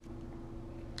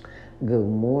Good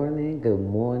morning, good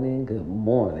morning, good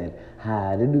morning.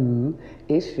 How to do?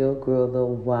 It's your girl, the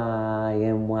why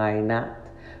and why not?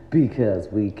 Because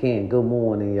we can. Good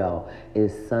morning, y'all.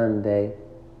 It's Sunday,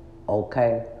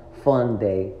 okay? Fun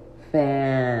day,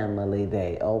 family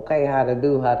day, okay? How to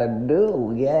do? How to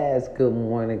do? Yes, good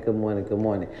morning, good morning, good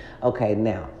morning. Okay,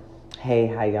 now, hey,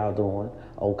 how y'all doing?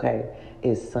 Okay,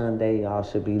 it's Sunday. Y'all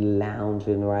should be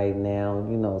lounging right now.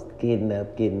 Getting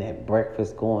up, getting that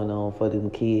breakfast going on for them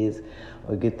kids,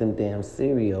 or get them damn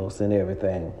cereals and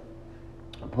everything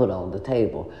put on the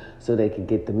table so they can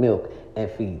get the milk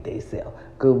and feed themselves.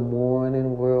 Good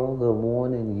morning, world. Good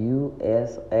morning,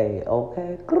 USA.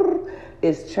 Okay,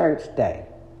 it's church day.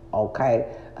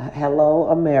 Okay, hello,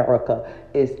 America.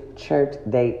 It's church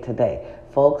day today.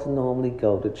 Folks normally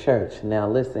go to church. Now,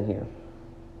 listen here.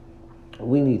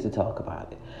 We need to talk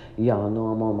about it. Y'all know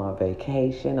I'm on my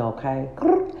vacation, okay?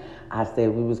 I said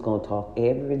we was gonna talk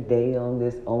every day on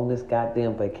this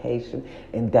goddamn vacation,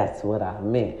 and that's what I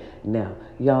meant. Now,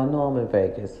 y'all know I'm in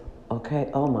Vegas,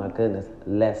 okay? Oh my goodness,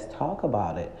 let's talk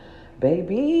about it.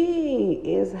 Baby,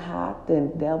 it's hot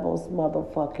than devil's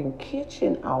motherfucking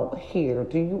kitchen out here.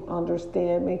 Do you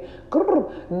understand me?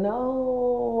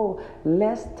 No,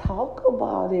 let's talk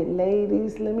about it,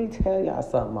 ladies. Let me tell y'all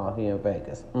something out here in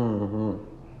Vegas.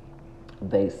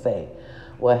 They say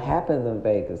what happens in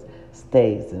Vegas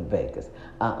stays in Vegas.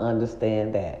 I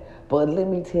understand that. But let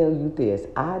me tell you this.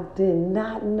 I did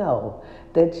not know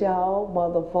that y'all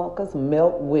motherfuckers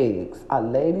melt wigs.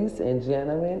 Ladies and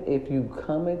gentlemen, if you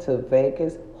come into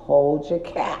Vegas, hold your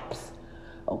caps.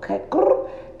 Okay?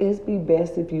 It's be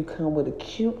best if you come with a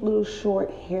cute little short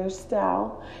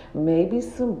hairstyle, maybe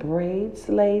some braids,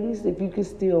 ladies, if you can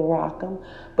still rock them.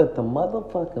 But the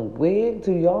motherfucking wig,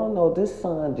 do y'all know this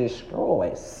sun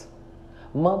destroys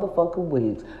motherfucking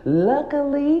wigs?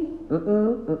 Luckily,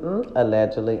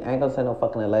 allegedly, I ain't gonna say no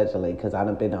fucking allegedly, because I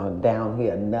done been on down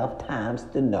here enough times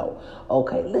to know.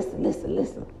 Okay,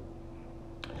 listen.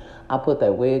 I put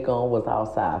that wig on, was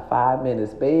outside 5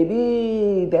 minutes,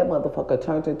 baby. That motherfucker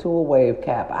turned into a wave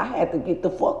cap. I had to get the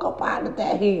fuck up out of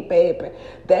that heat, baby.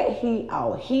 That heat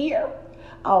out here,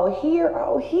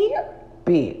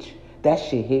 bitch. That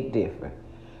shit hit different.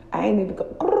 I ain't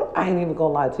even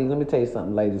gonna lie to you. Let me tell you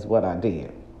something, ladies, what I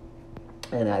did.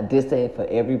 And this ain't for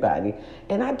everybody.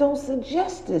 And I don't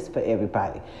suggest this for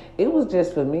everybody. It was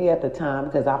just for me at the time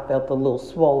because I felt a little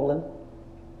swollen.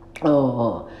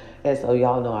 And so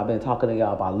y'all know I've been talking to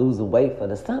y'all about losing weight for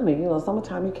the summer.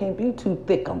 Summertime you can't be too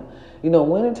thickum.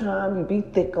 Wintertime you be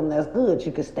thickum, that's good.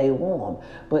 You can stay warm.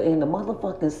 But in the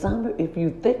motherfucking summer, if you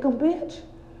thickum, bitch,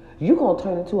 you gonna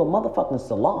turn into a motherfucking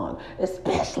salon,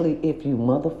 especially if you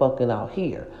motherfucking out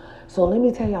here. So let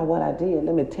me tell y'all what I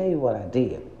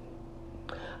did.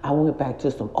 I went back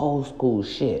to some old school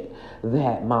shit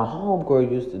that my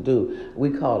homegirl used to do.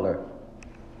 We call her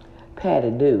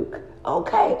Patty Duke.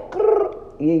 Okay.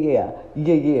 Yeah.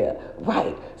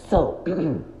 Right. So,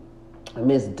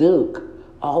 Miss Duke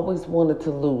always wanted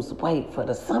to lose weight for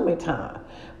the summertime.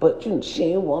 But she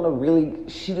didn't want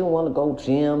to go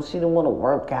gym. She didn't want to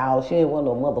work out. She didn't want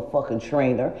no motherfucking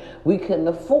trainer. We couldn't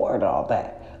afford all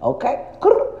that. Okay?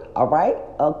 All right?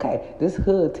 Okay. This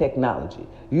hood technology.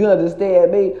 You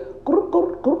understand me?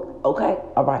 Okay?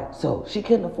 All right. So, she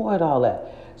couldn't afford all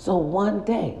that. So, one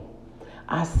day,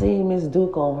 I seen Miss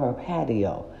Duke on her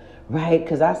patio, right?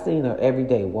 Because I seen her every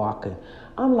day walking.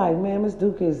 I'm like, man, Miss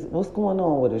Duke what's going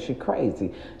on with her? She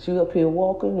crazy. She up here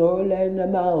walking early in the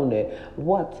morning.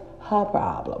 What's her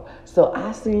problem? So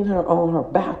I seen her on her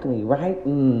balcony, right?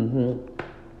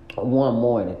 One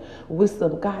morning with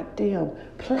some goddamn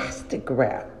plastic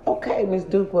wrap. Okay, Miss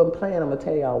Duke wasn't playing. I'm going to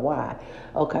tell y'all why.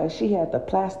 Okay, she had the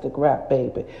plastic wrap,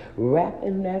 baby,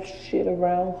 wrapping that shit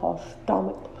around her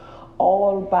stomach,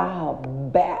 all by her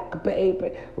back,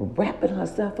 baby, wrapping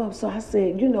herself up. So I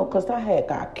said, because I had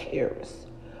got curious.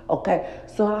 Okay,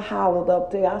 so I hollered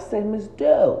up there. I said, Miss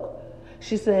Duke.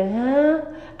 She said, huh?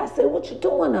 I said, what you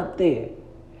doing up there?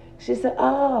 She said,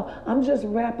 oh, I'm just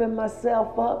wrapping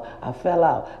myself up. I fell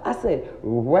out. I said,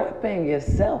 wrapping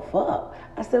yourself up?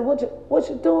 I said, what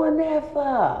you doing that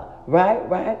for?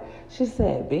 Right? She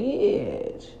said,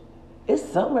 bitch, it's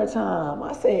summertime.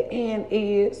 I said, and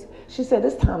is. She said,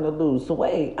 it's time to lose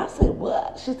weight. I said,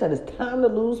 what? She said, it's time to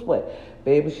lose weight.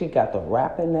 Baby, she got the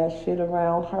wrapping that shit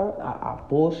around her. I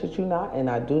bullshit you not, and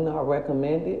I do not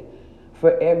recommend it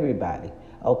for everybody.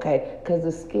 Okay? Because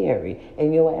it's scary,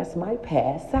 and your ass might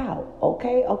pass out.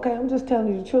 Okay? I'm just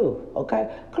telling you the truth.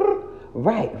 Okay?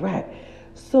 Right.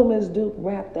 So Miss Duke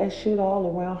wrapped that shit all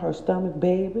around her stomach,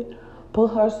 baby.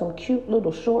 Put her some cute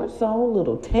little shorts on,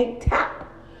 little tank top.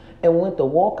 and went to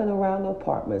walking around the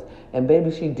apartments. And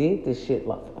baby, she did this shit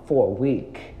like for a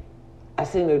week. I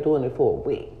seen her doing it for a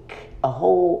week, a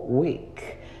whole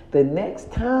week. The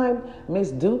next time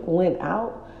Miss Duke went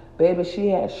out, baby, she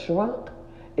had shrunk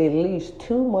at least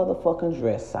 2 motherfucking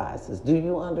dress sizes. Do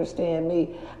you understand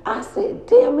me? I said,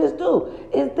 damn, Miss Duke,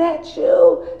 is that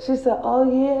you? She said, oh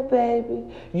yeah,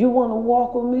 baby. You want to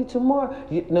walk with me tomorrow?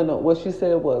 No, what she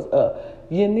said was,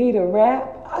 you need a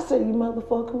wrap? I said, you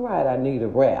motherfucking right, I need a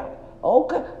wrap.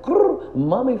 Okay,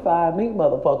 mummified me,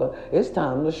 motherfucker. It's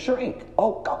time to shrink.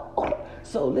 Okay.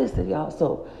 So listen, y'all.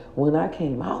 So when I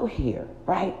came out here,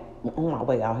 right, on my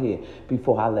way out here,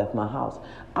 before I left my house,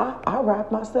 I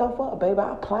wrapped myself up, baby.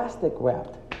 I plastic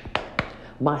wrapped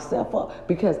myself up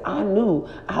because I knew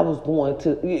I was going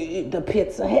to the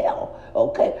pits of hell.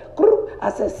 Okay, I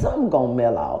said something gonna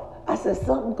melt off. I said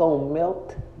something gonna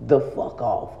melt the fuck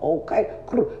off. Okay,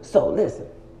 so listen.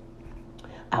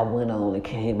 I went on and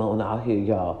came on out here,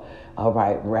 y'all. All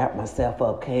right, wrapped myself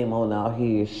up, came on out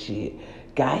here, shit.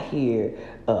 Got here,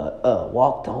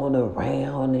 walked on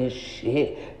around and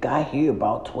shit. Got here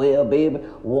about 12, baby.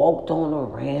 Walked on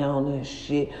around and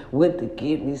shit. Went to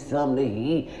get me something to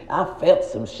eat. I felt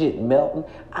some shit melting.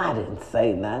 I didn't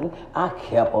say nothing. I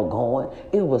kept her going.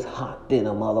 It was hot than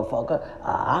a motherfucker.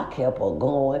 I kept her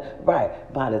going.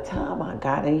 Right. By the time I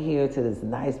got in here to this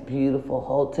nice, beautiful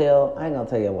hotel, I ain't gonna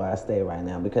tell you where I stay right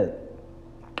now because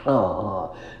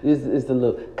it's a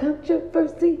little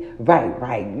controversy.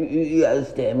 Right. You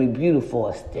understand me? Beautiful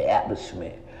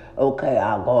establishment. Okay,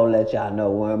 I'll go and let y'all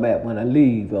know where I'm at when I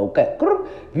leave. Okay,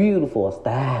 beautiful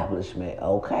establishment.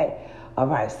 Okay, all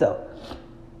right. So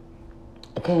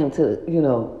I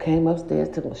came upstairs,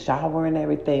 took a shower and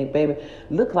everything, baby.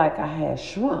 Looked like I had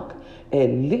shrunk at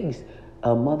least a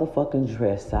motherfucking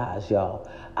dress size, y'all.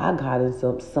 I got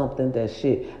in something that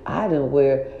shit I didn't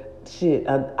wear. Shit,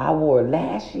 I wore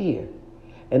last year,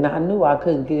 and I knew I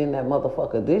couldn't get in that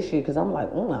motherfucker this year because I'm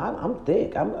like, I'm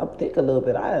thick. I'm thick a little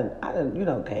bit. I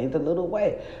didn't gained a little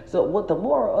weight. So what the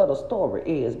moral of the story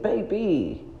is,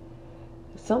 baby,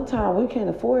 sometimes we can't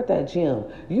afford that gym.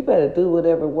 You better do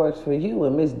whatever works for you.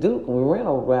 And Miss Duke will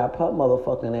rental wrap her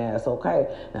motherfucking ass, okay?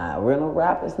 Now, rental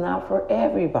wrap is not for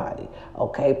everybody,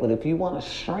 okay? But if you want to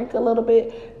shrink a little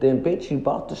bit, then bitch, you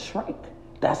bought to shrink.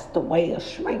 That's the way of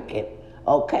shrinking.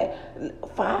 Okay,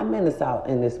 5 minutes out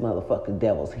in this motherfucking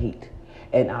devil's heat,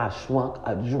 and I shrunk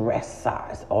a dress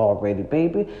size already,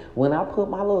 baby. When I put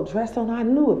my little dress on, I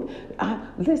knew it.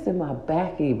 Listen, my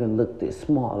back even looked this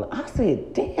smaller. I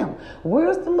said, damn,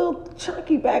 where's the little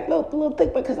chunky back, little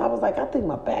thick? Because I was like, I think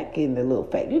my back getting a little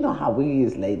fat. You know how we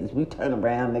is, ladies. We turn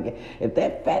around, nigga. If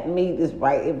that fat meat is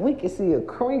right, if we can see a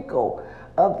crinkle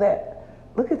of that,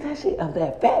 look at that shit, of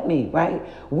that fat meat, right?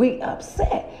 We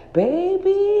upset,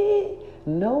 baby.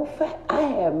 No fat. I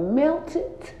have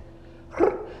melted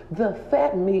the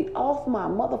fat meat off my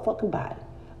motherfucking body.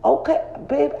 Okay,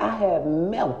 babe, I have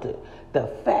melted the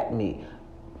fat meat.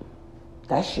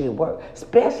 That shit work.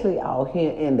 Especially out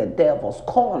here in the devil's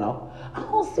corner. I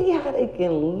don't see how they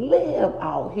can live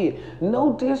out here.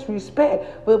 No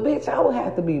disrespect. But bitch, I would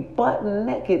have to be butt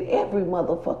naked every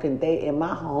motherfucking day in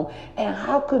my home. And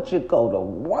how could you go to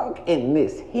work in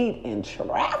this heat and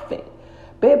traffic?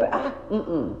 Baby, I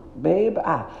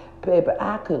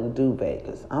couldn't do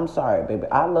Vegas. I'm sorry, baby.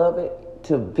 I love it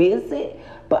to visit,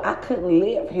 but I couldn't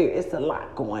live here. It's a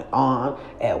lot going on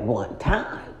at one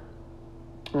time.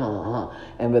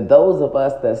 And for those of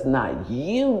us that's not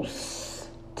used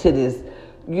to this,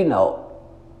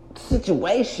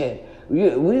 situation,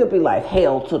 we'll be like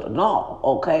hell to the no,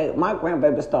 okay? My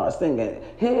grandbaby started singing,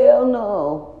 hell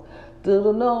no.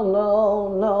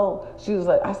 No. She was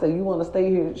like, I said, you want to stay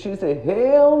here? She said,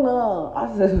 hell no. I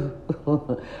said,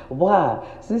 why?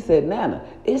 She said, Nana,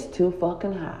 it's too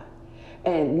fucking hot.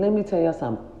 And let me tell you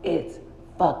something. It's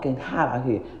fucking hot out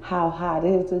here. How hot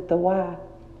is it? The why?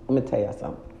 Let me tell you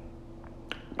something.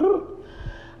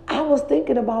 I was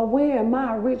thinking about wearing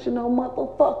my original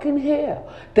motherfucking hair.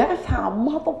 That's how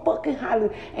motherfucking hot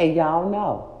it is. And y'all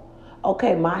know,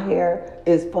 okay, my hair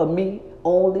is for me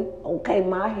only. Okay,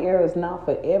 my hair is not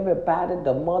for everybody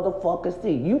to motherfucking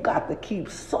see. You got to keep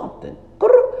something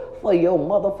for your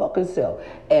motherfucking self.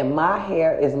 And my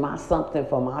hair is my something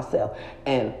for myself.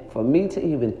 And for me to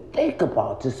even think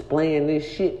about displaying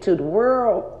this shit to the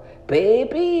world,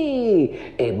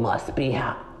 baby, it must be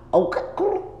hot. Okay,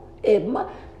 it must.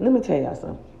 Let me tell y'all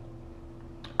something.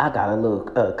 I got a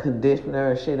little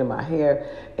conditioner and shit in my hair.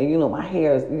 And, my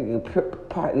hair is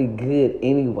partly good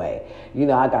anyway. I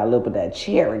got a little bit of that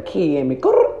Cherokee in me.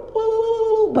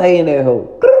 Playing that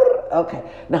hoe. Okay.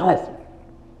 Now, listen.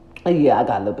 Yeah, I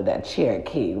got a little bit of that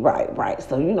Cherokee. Right.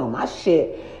 So, my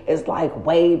shit is like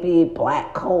wavy,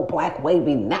 black, cold black,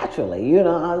 wavy naturally. You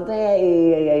know what I'm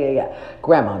saying? Yeah.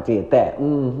 Grandma did that.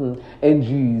 And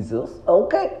Jesus.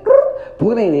 Okay.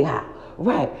 But anyhow,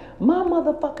 right. My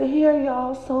motherfucking hair,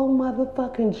 y'all, so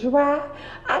motherfucking dry.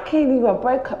 I can't even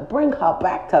bring her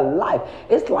back to life.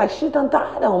 It's like she done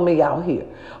died on me out here.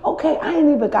 Okay, I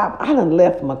done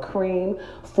left my cream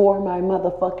for my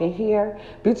motherfucking hair.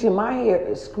 Bitch, and my hair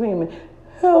is screaming,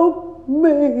 help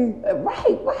me.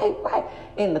 Right.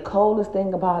 And the coldest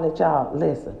thing about it, y'all,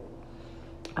 listen,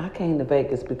 I came to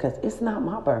Vegas because it's not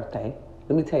my birthday.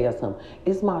 Let me tell you something.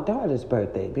 It's my daughter's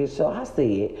birthday, bitch. So I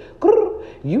said,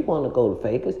 you want to go to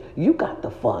Vegas? You got to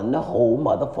fund the whole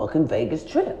motherfucking Vegas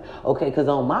trip. Okay, because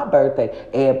on my birthday,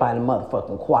 everybody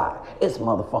motherfucking quiet. It's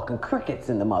motherfucking crickets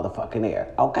in the motherfucking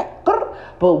air. Okay?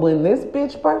 But when this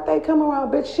bitch birthday come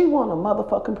around, bitch, she want a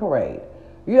motherfucking parade.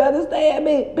 You understand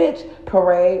me? Bitch,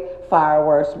 parade,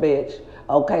 fireworks, bitch.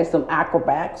 Okay, some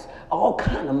acrobats, all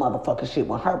kind of motherfucking shit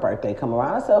when her birthday come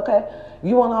around. I said, okay,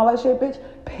 you want all that shit, bitch?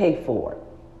 Pay for it.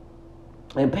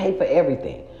 And pay for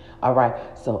everything. All right,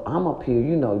 so I'm up here.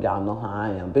 Y'all know how I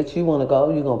am. Bitch, you want to go?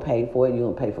 You going to pay for it. You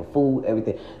going to pay for food,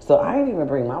 everything. So I ain't even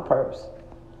bring my purse.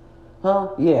 Huh?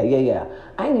 Yeah.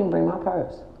 I ain't even bring my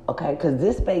purse. Okay, because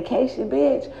this vacation,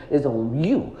 bitch, is on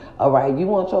you. All right, you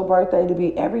want your birthday to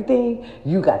be everything?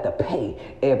 You got to pay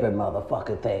every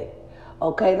motherfucking thing.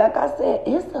 Okay, like I said,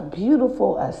 it's a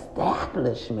beautiful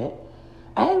establishment.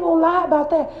 I ain't gonna lie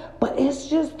about that. But it's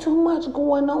just too much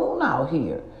going on out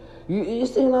here. You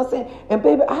see what I'm saying? And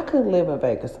baby, I couldn't live in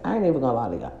Vegas. I ain't even gonna lie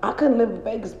to you. I couldn't live in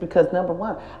Vegas because number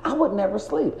one, I would never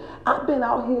sleep. I've been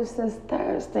out here since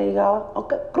Thursday, y'all.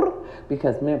 Okay,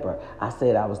 because remember, I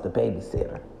said I was the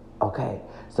babysitter. Okay,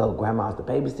 so grandma's the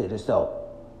babysitter. So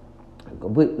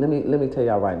let me tell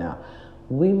y'all right now,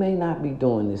 we may not be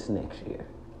doing this next year.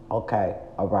 Okay,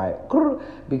 all right.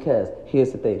 Because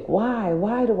here's the thing. Why?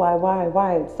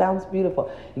 It sounds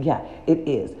beautiful. Yeah, it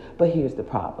is. But here's the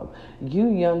problem. You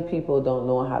young people don't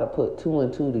know how to put two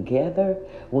and two together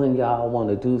when y'all want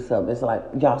to do something. It's like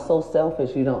y'all so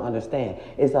selfish you don't understand.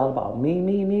 It's all about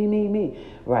me.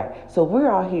 Right. So we're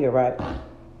out here, right?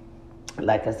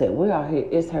 Like I said, we're out here.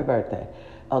 It's her birthday.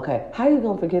 Okay, how you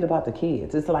gonna forget about the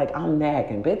kids? It's like I'm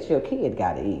nagging. Bitch, your kid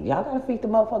gotta eat. Y'all gotta feed the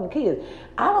motherfucking kids.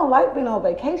 I don't like being on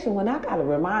vacation when I gotta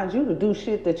remind you to do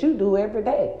shit that you do every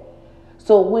day.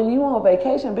 So when you on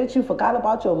vacation, bitch, you forgot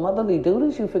about your motherly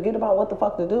duties? You forget about what the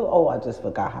fuck to do? Oh, I just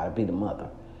forgot how to be the mother.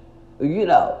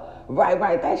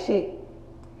 Right. That shit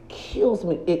kills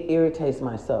me. It irritates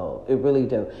my soul. It really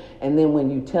do. And then when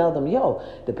you tell them, yo,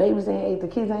 the babies ain't ate, the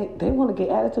kids ain't, they want to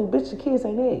get attitude. Bitch, the kids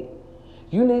ain't ate.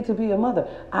 You need to be a mother.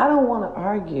 I don't want to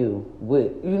argue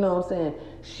with,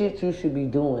 shit you should be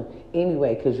doing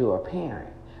anyway because you're a parent.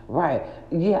 Right.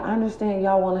 Yeah, I understand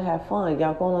y'all want to have fun.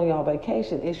 Y'all going on y'all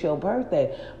vacation. It's your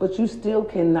birthday. But you still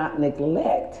cannot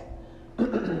neglect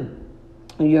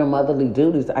your motherly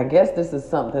duties. I guess this is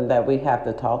something that we have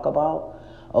to talk about.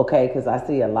 Okay, because I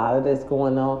see a lot of this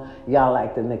going on. Y'all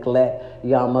like to neglect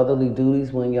y'all motherly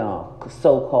duties when y'all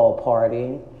so-called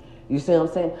partying. You see what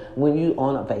I'm saying? When you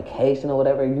on a vacation or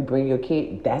whatever, you bring your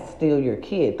kid, that's still your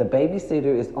kid. The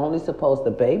babysitter is only supposed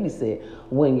to babysit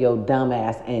when your dumb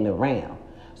ass ain't around.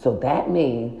 So that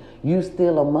means you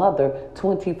still a mother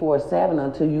 24/7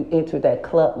 until you enter that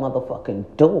club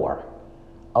motherfucking door.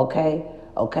 Okay?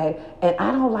 And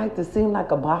I don't like to seem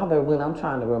like a bother when I'm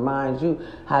trying to remind you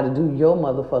how to do your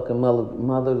motherfucking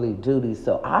motherly duties.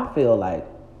 So I feel like,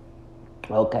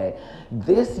 okay,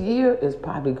 this year is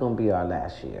probably going to be our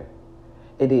last year.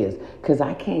 It is. Because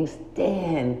I can't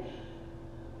stand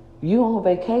you on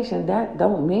vacation. That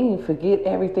don't mean forget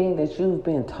everything that you've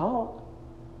been taught.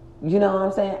 You know what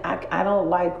I'm saying? I don't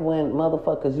like when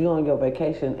motherfuckers, you on your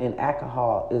vacation and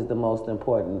alcohol is the most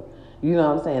important, you know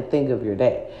what I'm saying, thing of your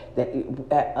day.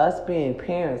 That us being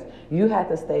parents, you have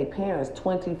to stay parents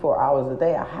 24 hours a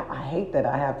day. I hate that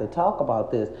I have to talk about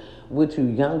this with you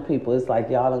young people. It's like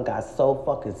y'all done got so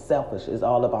fucking selfish. It's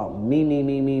all about me.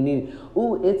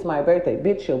 Ooh, it's my birthday.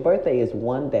 Bitch, your birthday is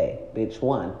one day. Bitch,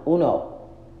 one. Uno.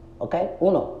 Okay?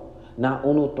 Uno. Not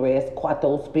uno, tres,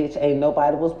 cuatros, bitch. Ain't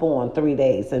nobody was born 3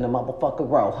 days in a motherfucking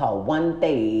row. Huh? One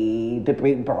day to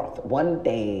bring birth. One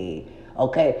day.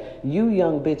 Okay? You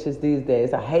young bitches these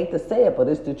days, I hate to say it, but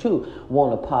it's the truth,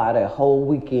 want to party a whole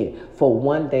weekend for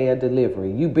 1 day of delivery.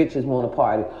 You bitches want to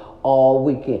party all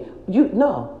weekend.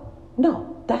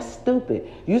 No, that's stupid.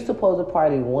 You supposed to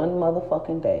party one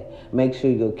motherfucking day. Make sure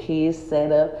your kids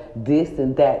set up this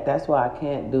and that. That's why I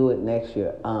can't do it next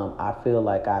year. I feel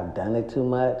like I've done it too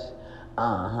much.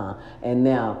 And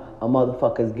now a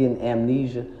motherfucker's getting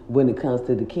amnesia when it comes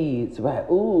to the kids, right?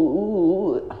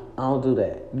 Ooh. I don't do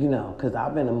that, you know, because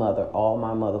I've been a mother all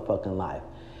my motherfucking life.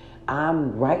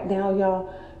 I'm right now,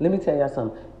 y'all, let me tell y'all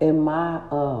something. In my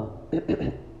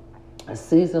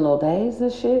seasonal days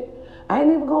and shit, I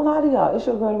ain't even gonna lie to y'all. It's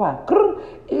your girl to buy.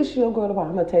 It's your girl to buy.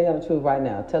 I'm gonna tell y'all the truth right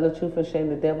now. Tell the truth and shame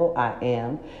the devil, I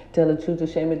am. Tell the truth and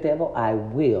shame the devil, I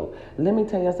will. Let me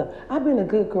tell y'all something. I've been a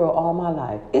good girl all my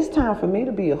life. It's time for me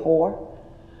to be a whore.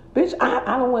 Bitch, I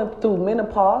done went through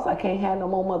menopause. I can't have no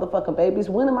more motherfucking babies.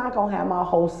 When am I gonna have my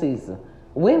whole season?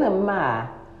 When am I,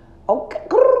 okay,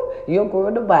 your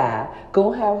girl to buy,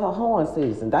 gonna have her horn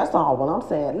season? That's all what I'm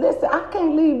saying. Listen, I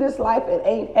can't leave this life and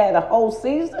ain't had a whole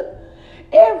season.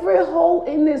 Every hoe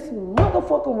in this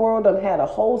motherfucking world done had a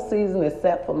whole season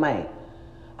except for me.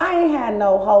 I ain't had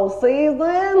no whole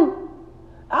season.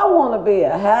 I want to be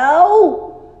a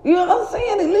hoe. You know what I'm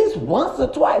saying? At least once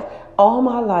or twice. All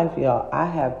my life, y'all, I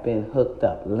have been hooked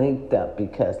up, linked up,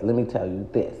 because let me tell you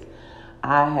this.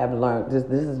 I have learned, this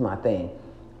is my thing.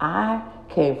 I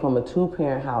came from a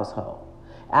 2-parent household.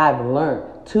 I've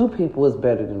learned 2 people is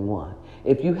better than 1.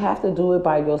 If you have to do it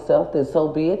by yourself, then so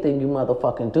be it, then you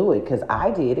motherfucking do it. Because I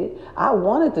did it. I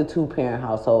wanted the 2-parent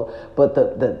household, but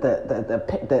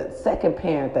the second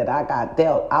parent that I got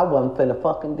dealt, I wasn't finna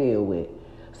fucking deal with.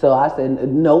 So I said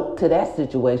nope to that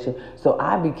situation. So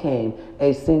I became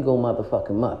a single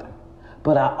motherfucking mother.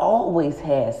 But I always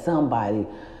had somebody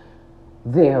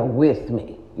there with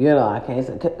me. You know, I can't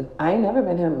say, I ain't never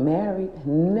been married.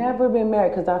 Never been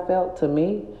married, because I felt, to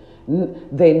me,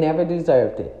 they never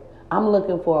deserved it. I'm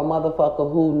looking for a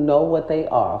motherfucker who know what they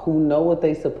are, who know what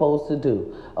they supposed to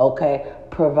do, okay?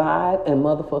 Provide and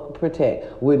motherfucker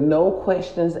protect with no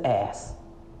questions asked.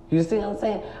 You see what I'm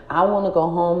saying? I want to go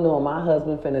home knowing my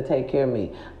husband finna take care of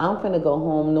me. I'm finna go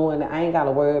home knowing that I ain't got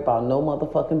to worry about no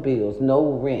motherfucking bills,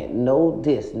 no rent, no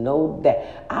this, no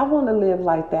that. I want to live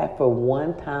like that for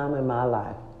one time in my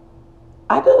life.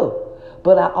 I do.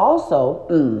 But I also,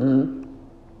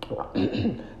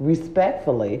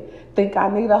 respectfully, think I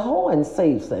need a hoeing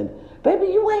season.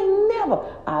 Baby,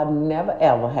 I've never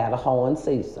ever had a hoeing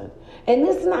season. And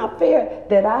it's not fair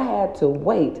that I had to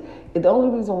wait. The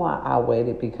only reason why I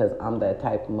waited, because I'm that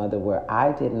type of mother where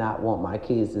I did not want my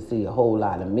kids to see a whole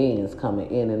lot of men coming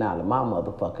in and out of my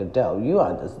motherfucking door. You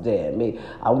understand me?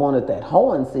 I wanted that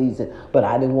hoeing season, but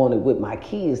I didn't want it with my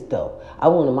kids though. I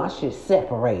wanted my shit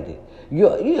separated. You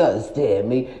understand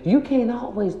me? You can't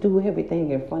always do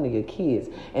everything in front of your kids.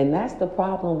 And that's the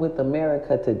problem with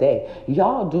America today.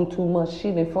 Y'all do too much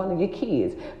shit in front of your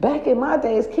kids. Back in my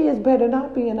days, kids better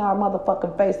not be in our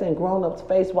motherfucking face and grown-ups'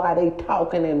 face while they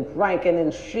talking and drinking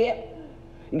and shit.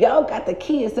 Y'all got the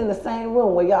kids in the same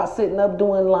room where y'all sitting up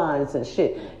doing lines and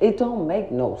shit. It don't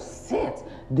make no sense.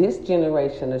 This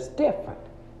generation is different.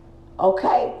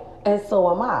 Okay? And so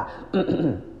am I.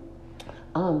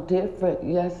 I'm different.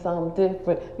 Yes, I'm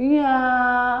different.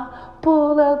 Yeah.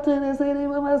 Pull up to the city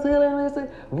with my city.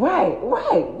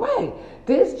 Right.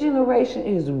 This generation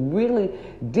is really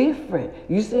different.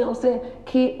 You see what I'm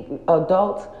saying?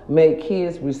 Adults make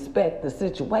kids respect the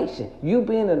situation. You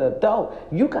being an adult,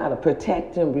 you got to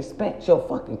protect and respect your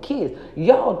fucking kids.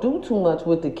 Y'all do too much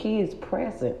with the kids'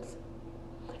 presence.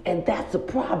 And that's the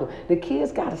problem. The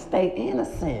kids got to stay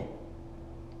innocent.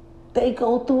 They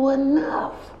go through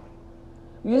enough.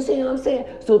 You see what I'm saying?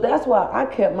 So that's why I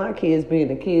kept my kids being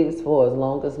the kids for as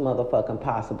long as motherfucking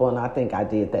possible. And I think I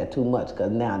did that too much, because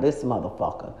now this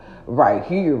motherfucker right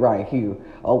here,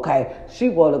 okay, she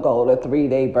want to go to a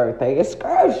 3-day birthday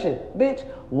excursion, bitch,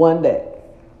 one day.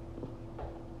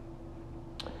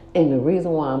 And the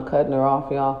reason why I'm cutting her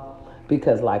off, y'all,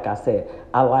 because like I said,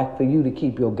 I like for you to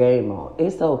keep your game on.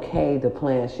 It's okay to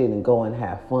plan shit and go and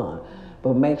have fun.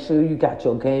 But make sure you got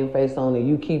your game face on and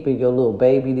you keeping your little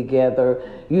baby together.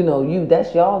 You know,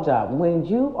 that's y'all job. When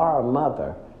you are a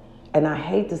mother, and I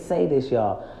hate to say this,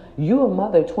 y'all, you a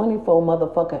mother 24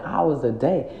 motherfucking hours a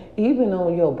day. Even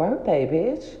on your birthday,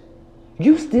 bitch.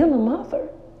 You still a mother.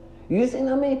 You see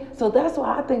what I mean? So that's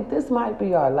why I think this might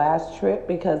be our last trip,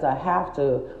 because I have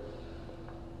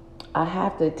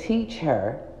to teach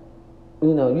her.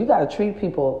 You know, you got to treat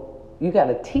people. You got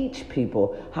to teach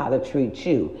people how to treat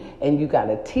you. And you got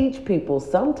to teach people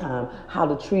sometime how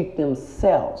to treat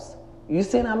themselves. You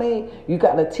see what I mean? You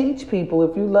got to teach people,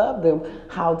 if you love them,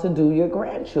 how to do your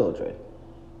grandchildren.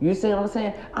 You see what I'm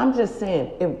saying? I'm just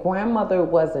saying, if grandmother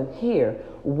wasn't here,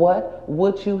 what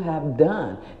would you have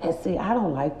done? And see, I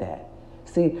don't like that.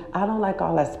 See, I don't like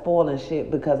all that spoiling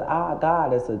shit, because our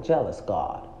God is a jealous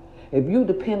God. If you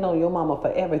depend on your mama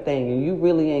for everything and you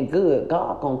really ain't good,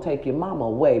 God gonna take your mama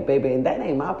away, baby. And that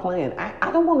ain't my plan.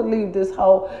 I don't want to leave this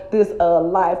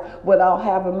life without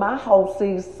having my whole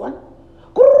season.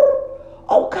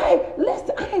 Okay,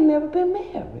 listen, I ain't never been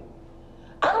married.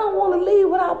 I don't want to leave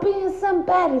without being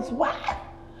somebody's wife.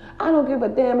 I don't give a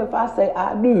damn if I say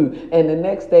I do and the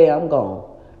next day I'm gone.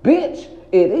 Bitch,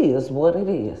 it is what it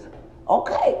is.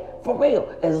 Okay, for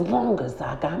real, as long as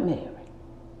I got married.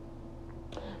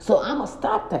 So I'm going to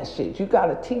stop that shit. You got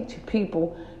to teach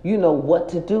people, what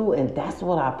to do, and that's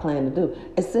what I plan to do.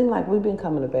 It seems like we've been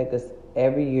coming to Vegas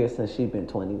every year since she's been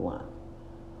 21.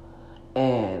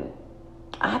 And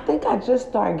I think I just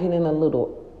started getting a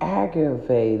little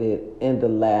aggravated in the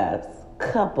last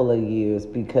couple of years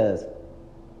because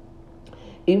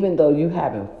even though you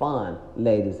having fun,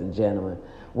 ladies and gentlemen,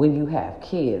 when you have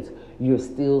kids, you're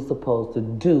still supposed to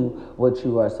do what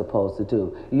you are supposed to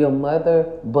do. Your mother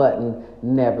button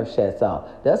never shuts off.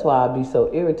 That's why I be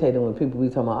so irritated when people be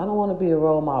talking about, I don't want to be a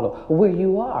role model. Where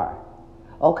you are.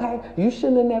 Okay? You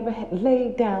shouldn't have never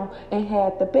laid down and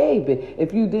had the baby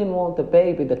if you didn't want the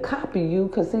baby to copy you.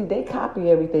 Because, see, they copy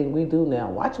everything we do now.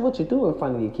 Watch what you do in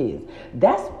front of your kids.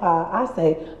 That's why I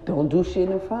say don't do shit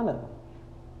in front of them.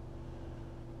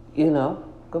 Good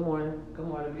morning. Good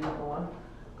morning, beautiful one.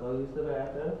 Go use the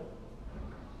bathroom.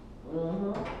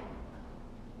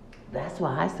 That's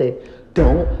why I say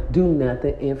don't do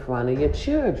nothing in front of your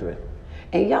children.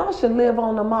 And y'all should live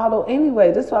on the model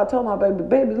anyway. That's why I told my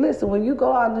baby, listen, when you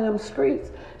go out in them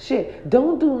streets, shit,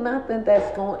 don't do nothing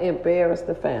that's going to embarrass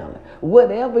the family.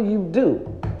 Whatever you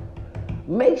do,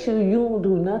 make sure you don't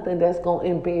do nothing that's going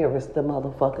to embarrass the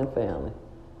motherfucking family.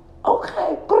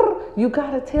 Okay, you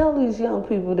got to tell these young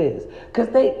people this. Because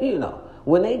they,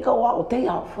 when they go out, they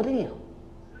out for them.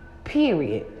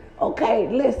 Period. Okay,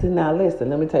 listen,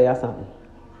 let me tell y'all something.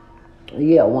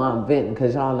 Yeah, well, I'm venting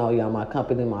because y'all know y'all my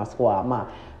company, my squad, my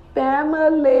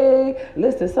family.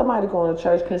 Listen, somebody going to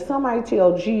church. Can somebody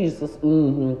tell Jesus?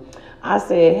 I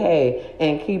said, hey,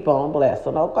 and keep on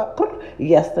blessing. Okay?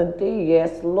 Yes, indeed.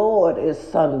 Yes, Lord. It's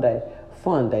Sunday,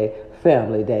 fun day,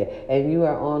 family day. And you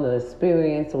are on an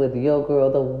experience with your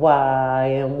girl, the why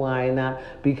and why not,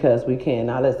 because we can.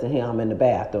 Now, listen here, I'm in the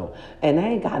bathroom. And I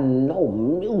ain't got no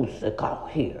music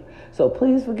out here. So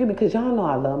please forgive me, because y'all know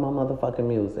I love my motherfucking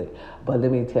music. But let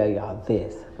me tell y'all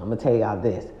this. I'm going to tell y'all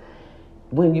this.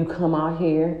 When you come out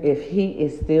here, if he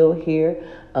is still here,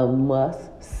 a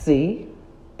must-see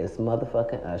is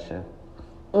motherfucking Usher.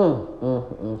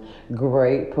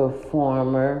 Great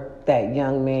performer, that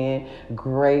young man.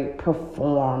 Great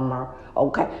performer.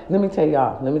 Okay, let me tell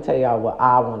y'all what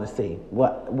I want to see.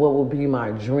 What will be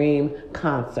my dream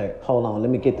concert? Hold on, let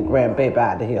me get the grandbaby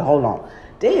out of here. Hold on.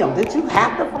 Damn, did you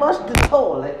have to flush the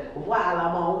toilet while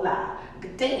I'm on live?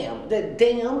 Damn.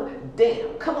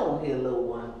 Come on here, little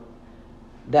one.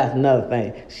 That's another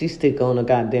thing. She stick on her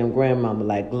goddamn grandmama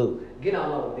like glue. Get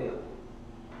on over here.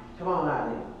 Come on out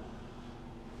here.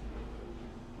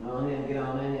 Go on here and get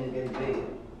on in here and get in bed.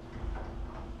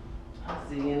 I'll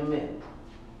see you in a minute.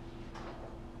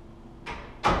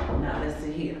 Now let's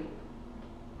see here.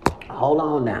 Hold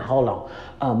on.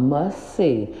 A must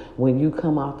see when you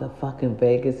come out to fucking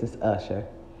Vegas is Usher.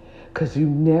 Because you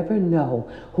never know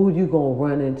who you going to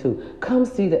run into. Come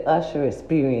see the Usher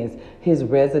experience, his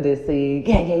residency.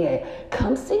 Yeah.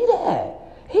 Come see that.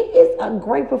 He is a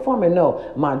great performer.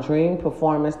 No, my dream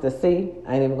performance to see,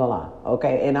 I ain't even gonna lie,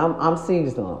 okay? And I'm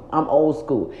seasoned. I'm old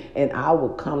school. And I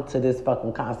would come to this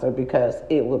fucking concert because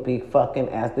it would be fucking,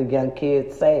 as the young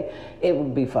kids say, it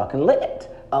would be fucking lit,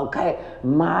 okay?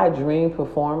 My dream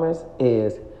performance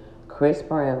is Chris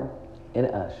Brown and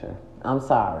Usher. I'm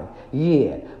sorry.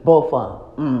 Yeah, both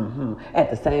of them. At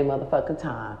the same motherfucking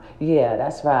time. Yeah,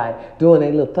 that's right. Doing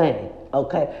their little thing,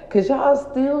 okay? Because y'all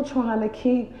still trying to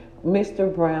keep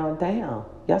Mr. Brown down.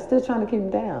 Y'all still trying to keep him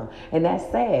down. And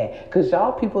that's sad. Because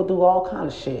y'all people do all kind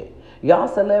of shit. Y'all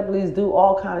celebrities do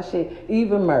all kind of shit,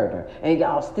 even murder. And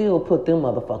y'all still put them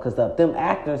motherfuckers up. Them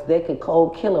actors, they could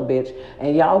cold kill a bitch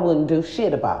and y'all wouldn't do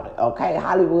shit about it, okay?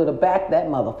 Hollywood would have backed that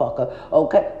motherfucker,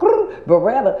 okay?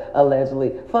 Beretta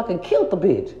allegedly fucking killed the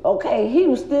bitch, okay? He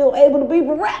was still able to be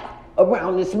Beretta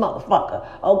around this motherfucker,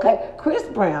 okay? Chris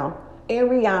Brown and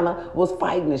Rihanna was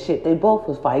fighting and shit. They both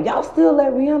was fighting. Y'all still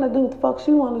let Rihanna do what the fuck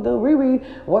she want to do. Riri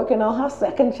working on her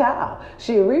second child.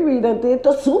 Riri done did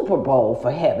the Super Bowl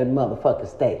for heaven motherfucking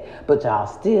state. But y'all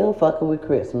still fucking with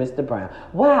Chris, Mr. Brown.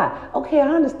 Why? Okay, I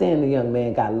understand the young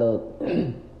man got a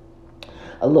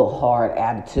little hard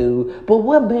attitude. But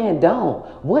what man don't?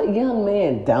 What young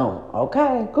man don't?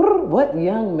 Okay? What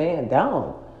young man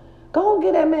don't? Go and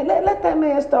get that man. Let that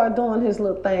man start doing his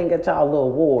little thing at y'all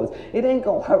little wars. It ain't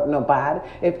gonna hurt nobody.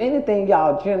 If anything,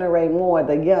 y'all generate more of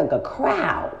the younger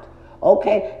crowd.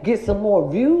 Okay, get some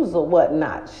more views or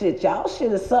whatnot. Shit, y'all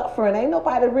shit is suffering. Ain't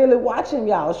nobody really watching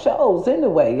y'all shows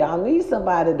anyway. Y'all need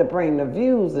somebody to bring the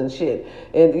views and shit.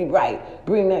 And right,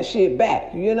 bring that shit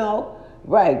back, you know?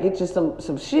 Right, get you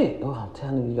some shit. Oh, I'm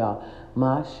telling you, y'all,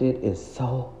 my shit is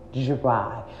so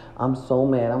dry. I'm so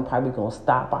mad. I'm probably gonna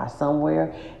stop by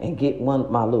somewhere and get my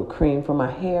little cream for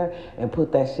my hair and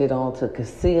put that shit on to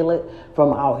conceal it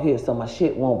from out here so my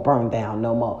shit won't burn down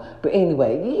no more. But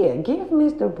anyway, yeah, give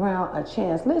Mr. Brown a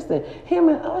chance. Listen, him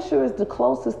and Usher is the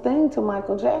closest thing to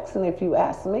Michael Jackson, if you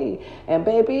ask me. And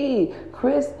baby,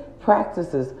 Chris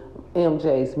practices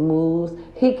MJ's moves.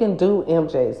 He can do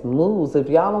MJ's moves. If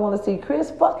y'all don't want to see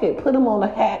Chris, fuck it. Put him on a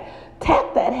hat.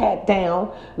 Tap that hat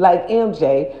down like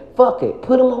MJ. Fuck it.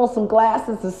 Put him on some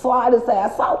glasses and slide his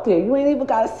ass out there. You ain't even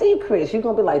got to see Chris. You're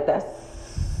going to be like,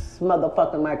 that's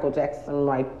motherfucking Michael Jackson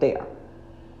right there.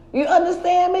 You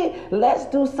understand me? Let's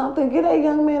do something. Get that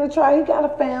young man a try. He got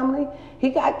a family. He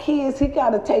got kids he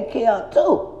got to take care of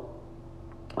too.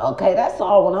 Okay, that's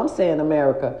all what I'm saying,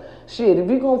 America. Shit, if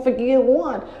you're going to forgive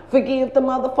one, forgive the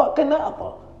motherfucking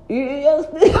other. You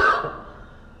understand?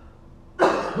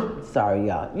 Sorry,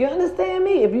 y'all. You understand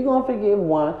me? If you're going to forgive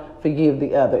one, forgive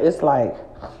the other. It's like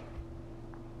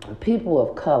people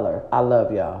of color, I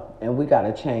love y'all, and we got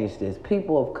to change this.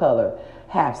 People of color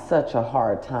have such a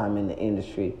hard time in the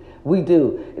industry. We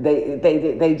do.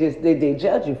 They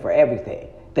judge you for everything.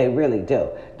 They really do.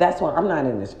 That's why I'm not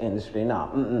in this industry. No.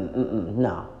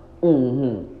 No.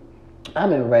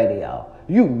 I'm in radio.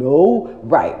 You know.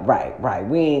 Right.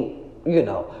 We ain't, you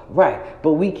know, right.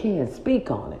 But we can't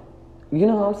speak on it. You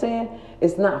know what I'm saying?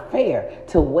 It's not fair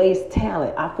to waste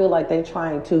talent. I feel like they're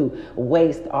trying to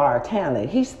waste our talent.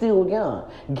 He's still young.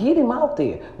 Get him out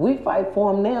there. We fight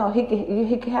for him now. He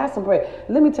can have some break.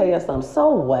 Let me tell you something. So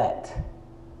what?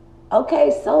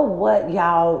 Okay, so what?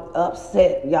 Y'all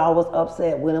was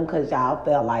upset with him because y'all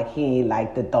felt like he ain't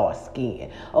like the dark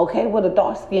skin. Okay, well, the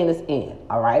dark skin is in,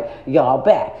 all right? Y'all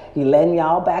back. He letting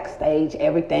y'all backstage.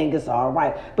 Everything is all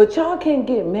right. But y'all can't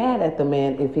get mad at the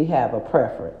man if he have a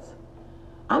preference.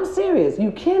 I'm serious.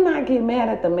 You cannot get mad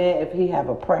at the man if he have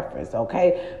a preference,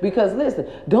 okay? Because listen,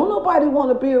 don't nobody want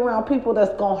to be around people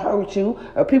that's going to hurt you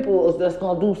or people that's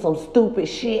going to do some stupid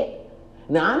shit.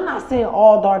 Now, I'm not saying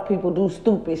all dark people do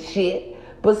stupid shit,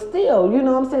 but still, you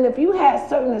know what I'm saying? If you had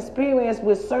certain experience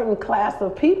with certain class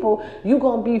of people, you're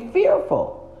going to be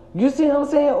fearful. You see what I'm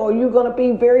saying? Or you're going to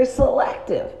be very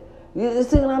selective. You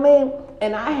see what I mean?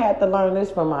 And I had to learn this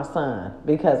from my son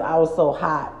because I was so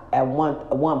hot at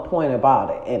one point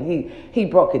about it. And he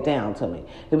broke it down to me.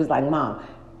 He was like, Mom,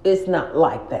 it's not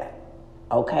like that.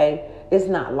 Okay? It's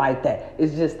not like that.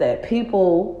 It's just that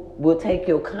people will take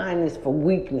your kindness for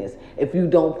weakness if you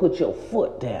don't put your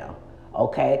foot down.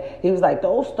 Okay? He was like,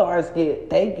 those stars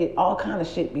get all kind of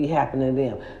shit be happening to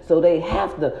them. So they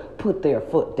have to put their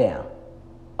foot down.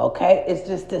 Okay? It's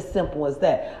just as simple as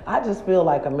that. I just feel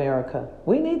like America,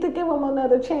 we need to give them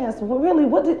another chance. Well, really,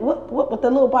 what the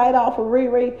little bite off of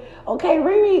Riri? Okay,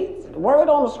 Riri, word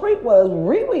on the street was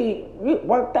Riri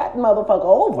worked that motherfucker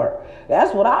over.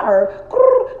 That's what I heard.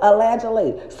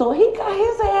 Allegedly. So he got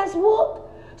his ass whooped.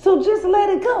 So just let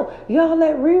it go. Y'all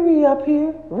let Riri up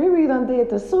here. Riri done did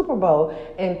the Super Bowl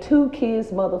and 2 kids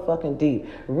motherfucking deep.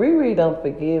 Riri done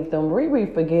forgive them.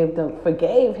 Riri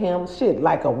forgave him shit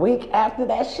like a week after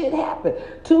that shit happened.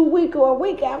 2 weeks or a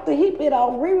week after he bit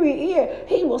off Riri ear,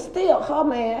 he was still her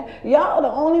man. Y'all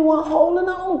the only one holding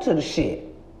on to the shit.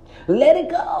 Let it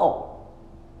go.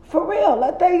 For real.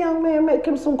 Let that young man make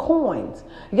him some coins.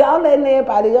 Y'all letting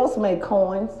everybody else make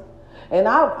coins. And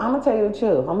I'm going to tell you the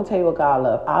truth. I'm going to tell you what God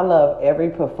loves. I love every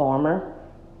performer.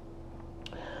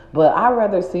 But I'd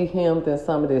rather see him than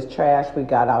some of this trash we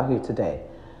got out here today.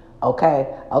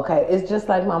 Okay? It's just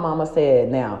like my mama said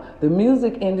now. The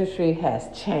music industry has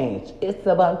changed. It's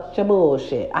a bunch of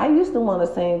bullshit. I used to want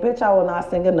to sing. Bitch, I will not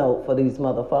sing a note for these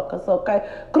motherfuckers, okay?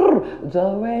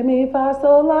 Do, re, mi, fa,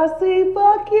 sol, la, si,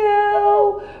 fuck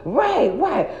you.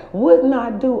 Right. Would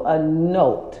not do a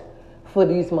note for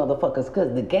these motherfuckers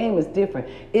because the game is different.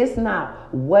 It's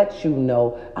not what you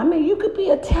know. I mean, you could be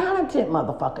a talented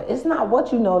motherfucker. It's not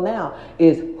what you know now.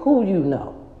 It's who you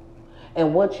know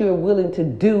and what you're willing to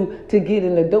do to get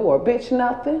in the door. Bitch,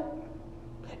 nothing.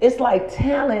 It's like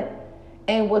talent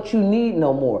ain't what you need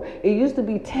no more. It used to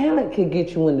be talent could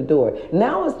get you in the door.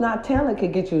 Now it's not talent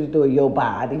could get you in the door. Your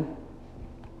body.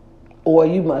 Or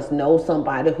you must know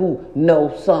somebody who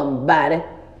knows somebody.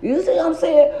 You see what I'm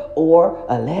saying? Or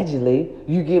allegedly,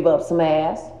 you give up some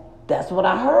ass. That's what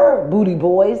I heard, booty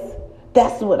boys.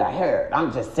 That's what I heard.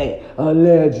 I'm just saying,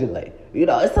 allegedly. You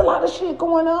know, it's a lot of shit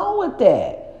going on with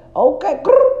that. Okay,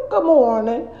 good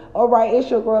morning. All right, it's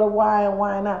your girl, why and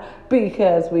why not?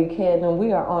 Because we can, and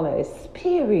we are on an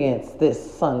experience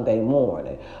this Sunday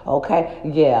morning. Okay,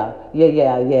 yeah.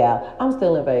 I'm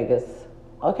still in Vegas.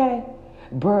 Okay,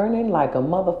 burning like a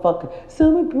motherfucker.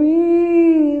 Summer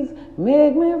breeze,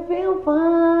 make me feel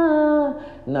fine.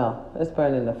 No, it's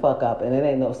burning the fuck up, and it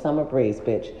ain't no summer breeze,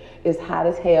 bitch. It's hot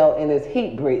as hell, and it's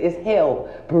heat breeze. It's hell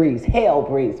breeze,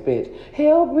 bitch.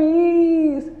 Hell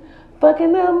breeze.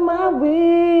 Fucking up my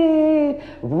weed.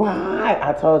 Right.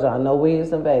 I told y'all, no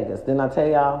weeds in Vegas. Didn't I tell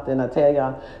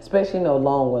y'all? Especially no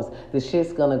long ones. The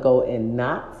shit's gonna go in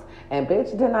knots. And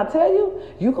bitch, didn't I tell you?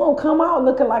 You gonna come out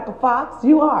looking like a fox?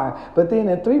 You are. But then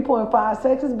in 3.5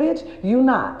 seconds, bitch, you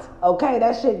not. Okay?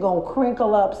 That shit gonna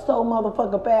crinkle up so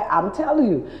motherfucking bad. I'm telling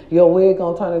you, your wig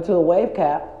gonna turn into a wave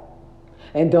cap.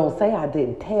 And don't say I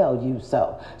didn't tell you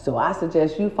so. So I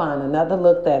suggest you find another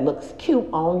look that looks cute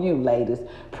on you, ladies.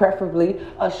 Preferably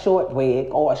a short wig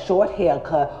or a short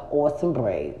haircut or some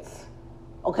braids.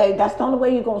 Okay, that's the only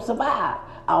way you're going to survive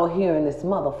out here in this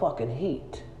motherfucking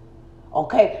heat.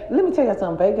 Okay, let me tell you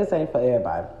something. Vegas ain't for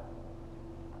everybody.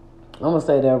 I'm going to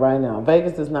say that right now.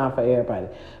 Vegas is not for everybody.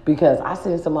 Because I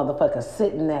seen some motherfuckers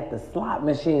sitting at the slot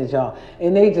machines, y'all.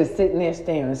 And they just sitting there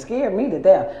staring. Scared me to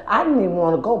death. I didn't even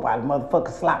want to go by the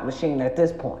motherfucking slot machine at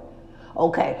this point.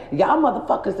 Okay? Y'all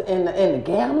motherfuckers in the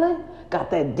gambling, got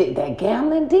that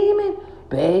gambling demon?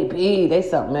 Baby, they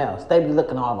something else. They be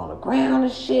looking all on the ground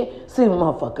and shit. See them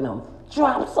motherfucking them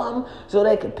drop something so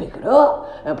they can pick it up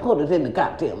and put it in the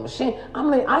goddamn machine. I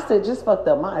mean, I said, just fucked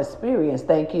up my experience,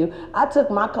 thank you. I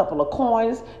took my couple of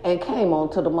coins and came on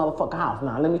to the motherfucking house.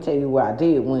 Now, let me tell you where I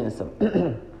did win some,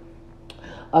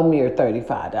 a mere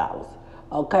 $35.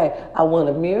 Okay, I won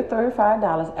a mere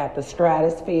 $35 at the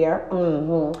Stratosphere,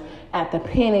 at the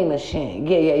penny machine.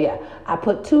 Yeah. I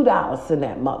put $2 in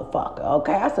that motherfucker,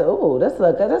 okay? I said, ooh, this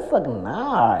looking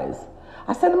nice.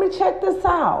 I said, let me check this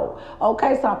out.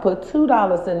 Okay, so I put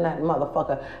 $2 in that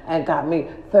motherfucker and got me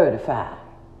 $35.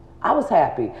 I was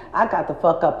happy. I got the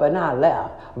fuck up and I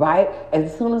left, right? And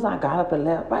as soon as I got up and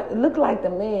left, right, it looked like the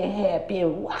man had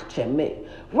been watching me.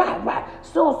 Right. As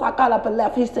soon as I got up and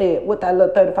left, he said, with that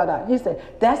little $35, he said,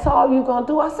 that's all you gonna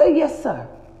do? I said, yes, sir.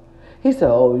 He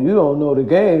said, oh, you don't know the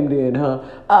game then, huh?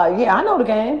 Yeah, I know the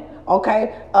game.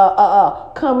 Okay,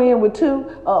 come in with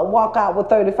 2, walk out with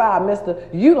 35, mister.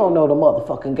 You don't know the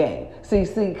motherfucking game. See,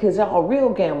 because y'all real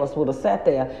gamblers would have sat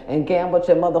there and gambled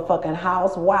your motherfucking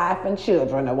house, wife, and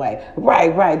children away.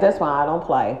 Right, that's why I don't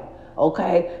play.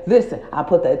 Okay, listen, I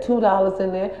put that $2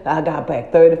 in there, I got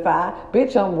back 35.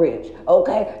 Bitch, I'm rich.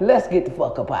 Okay, let's get the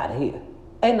fuck up out of here.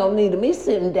 Ain't no need of me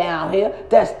sitting down here.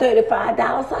 That's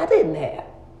 $35 I didn't have.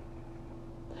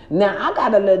 Now, I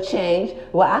got a little change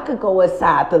where I could go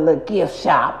inside the little gift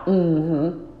shop,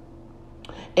 and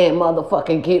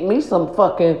motherfucking get me some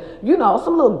fucking,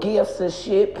 some little gifts and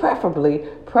shit. Preferably,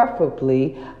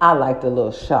 I like the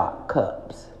little shot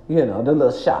cups. The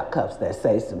little shot cups that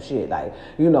say some shit like,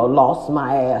 lost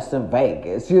my ass in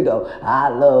Vegas. I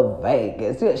love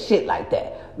Vegas. Shit like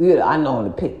that. I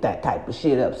normally pick that type of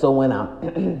shit up. So when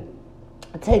I'm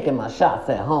taking my shots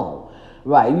at home,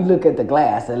 right, you look at the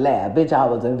glass and laugh. Bitch, I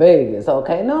was in Vegas,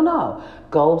 okay? No.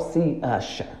 Go see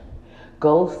Usher.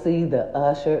 Go see the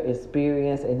Usher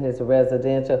experience in his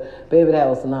residential. Baby, that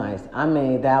was nice. I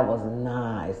mean, that was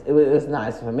nice. It was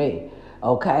nice for me,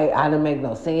 okay? I didn't make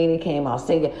no scene. He came out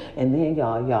singing. And then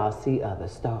y'all see other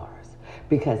stars.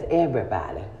 Because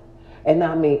everybody, and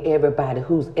I mean everybody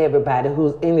who's anybody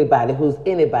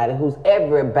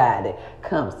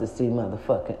comes to see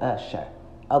motherfucking Usher.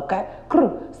 Okay?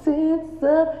 Sensitivity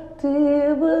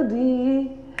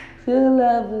to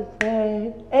love the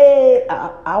thing. Hey,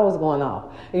 I was going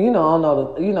off. And I don't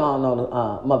know the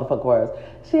motherfucking words.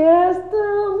 Just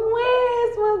don't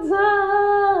waste my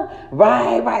time.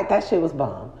 Right. That shit was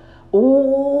bomb.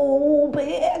 Ooh,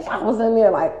 bitch. I was in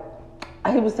there like,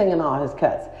 he was singing all his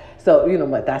cuts. So,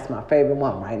 what? That's my favorite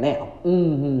one right now.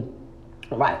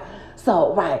 Right.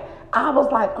 So, right. I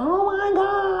was like, oh my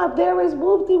God, there is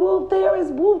whoop-de-whoop, there is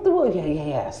whoop-de-whoop.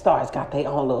 Yeah. Stars got their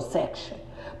own little section.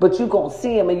 But you're going to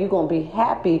see them and you're going to be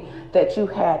happy that you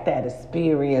had that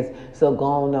experience. So go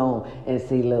on and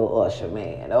see Lil Usher,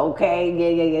 man.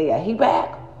 Okay? Yeah. He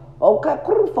back. Okay,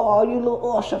 for all you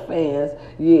little Usher fans.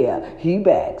 Yeah, he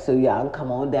back. So y'all can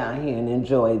come on down here and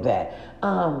enjoy that.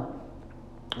 I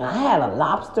had a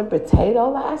lobster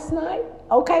potato last night.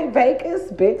 Okay,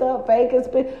 Vegas, big up Vegas.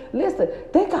 Listen,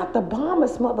 they got the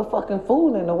bombest motherfucking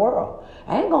food in the world.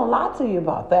 I ain't gonna lie to you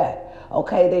about that.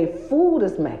 Okay, their food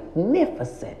is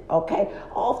magnificent. Okay,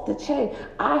 off the chain.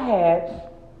 I had,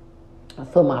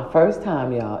 for my first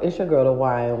time, y'all, it's your girl, the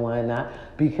Why and Why Not,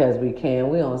 because we can.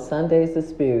 We on Sunday's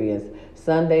Experience.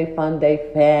 Sunday Fun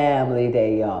Day, Family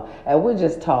Day, y'all. And we're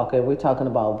just talking. We're talking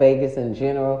about Vegas in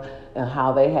general and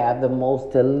how they have the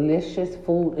most delicious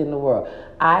food in the world.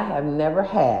 I have never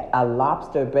had a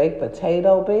lobster baked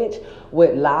potato, bitch,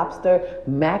 with lobster,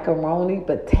 macaroni,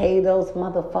 potatoes,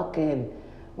 motherfucking,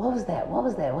 what was that?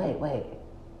 Wait.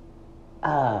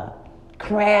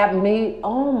 Crab meat.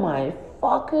 Oh my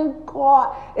fucking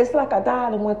God. It's like I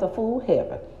died and went to food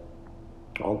heaven.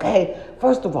 Okay,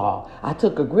 first of all, I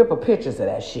took a grip of pictures of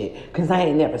that shit because I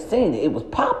ain't never seen it. It was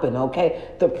popping,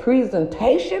 okay? The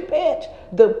presentation, bitch,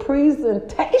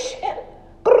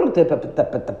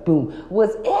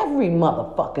 was every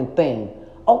motherfucking thing.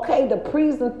 Okay, the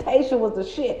presentation was the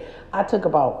shit. I took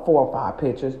about 4 or 5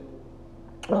 pictures.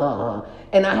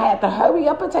 And I had to hurry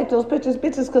up and take those pictures,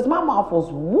 because my mouth was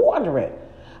watering.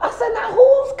 I said, now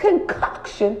whose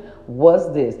concoction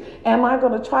was this? Am I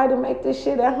going to try to make this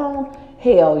shit at home?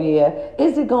 Hell yeah.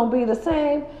 Is it going to be the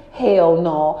same? Hell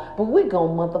no. But we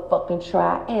going to motherfucking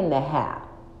try anyhow.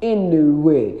 In the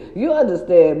way. You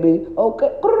understand me?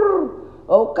 Okay.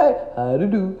 Okay. How to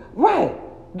do? Right.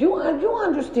 You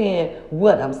understand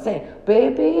what I'm saying.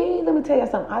 Baby, let me tell you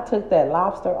something. I took that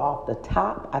lobster off the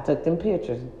top. I took them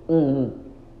pictures.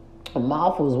 My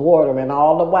mouth was watering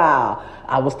all the while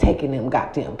I was taking them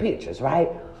goddamn pictures,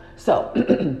 right? So,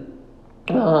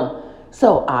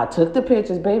 so I took the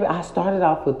pictures, baby. I started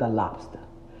off with the lobster.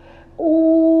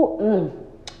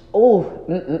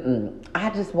 I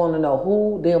just want to know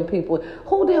who them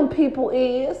people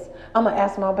is. I'm going to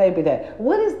ask my baby that.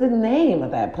 What is the name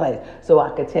of that place? So I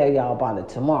could tell y'all about it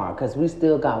tomorrow, because we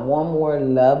still got one more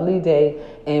lovely day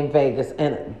in Vegas.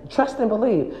 And trust and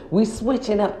believe, we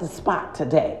switching up the spot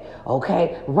today.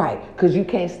 Okay? Right. Because you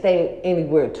can't stay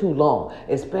anywhere too long,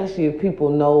 especially if people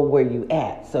know where you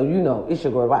at. So, you know, it's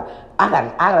your girl, right? I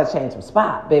gotta change some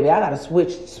spot, baby. I gotta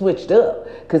switched up,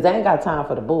 because I ain't got time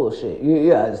for the bullshit.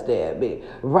 You understand me?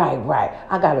 Right.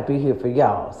 I gotta be here for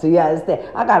y'all. So you understand?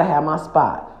 I gotta have my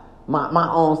spot. My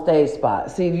own stage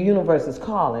spot. See, the universe is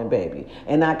calling, baby.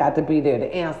 And I got to be there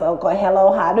to answer. Okay,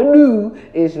 hello, how to do?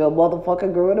 It's your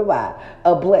motherfucking girl to buy.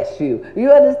 Bless you.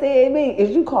 You understand me? Is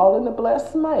you calling to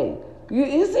bless me?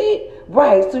 You see?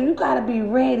 Right. So you got to be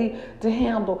ready to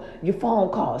handle your phone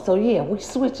call. So yeah, we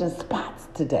switching spots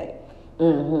today.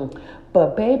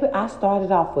 But baby, I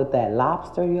started off with that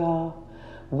lobster, y'all.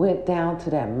 Went down to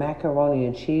that macaroni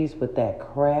and cheese with that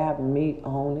crab meat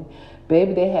on it.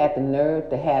 Baby, they had the nerve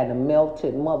to have the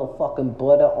melted motherfucking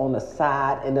butter on the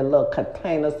side in the little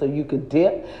container so you could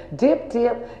dip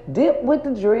with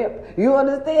the drip. You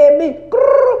understand me?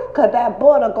 Because that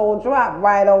butter gonna drop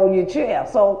right on your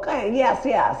chest. Okay, yes.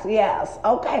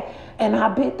 Okay. And I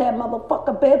bit that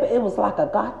motherfucker, baby. It was like a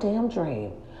goddamn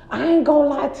dream. I ain't gonna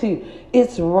lie to you.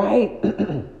 It's right.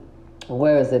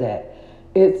 Where is it at?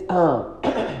 It's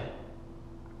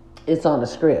it's on the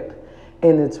Strip.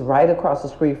 And it's right across the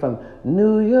street from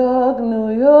New York.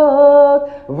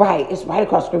 Right, it's right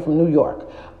across the street from New York.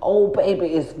 Oh, baby,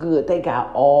 it's good. They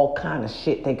got all kind of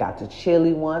shit. They got the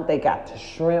chili one. They got the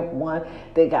shrimp one.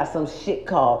 They got some shit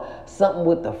called something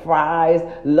with the fries,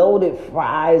 loaded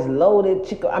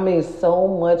chicken. I mean, so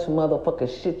much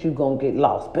motherfucking shit you gonna get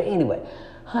lost. But anyway,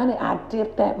 honey, I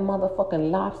dipped that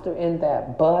motherfucking lobster in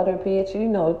that butter, bitch. You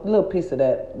know, a little piece of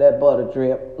that butter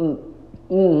drip.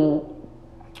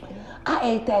 I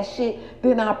ate that shit.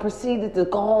 Then I proceeded to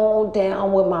go on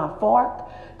down with my fork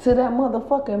to that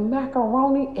motherfucking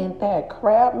macaroni and that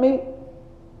crab meat.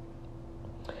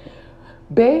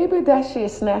 Baby, that shit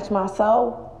snatched my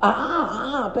soul.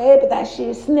 Baby, that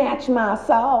shit snatched my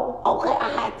soul. Okay,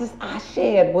 I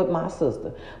shared with my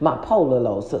sister, my polar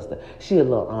little sister. She a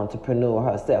little entrepreneur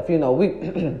herself. You know,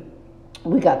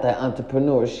 we got that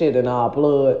entrepreneur shit in our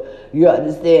blood. You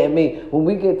understand me? When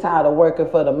we get tired of working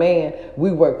for the man,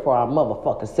 we work for our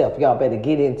motherfucking self. Y'all better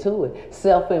get into it.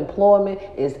 Self-employment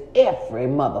is every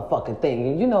motherfucking thing.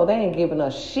 And you know, they ain't giving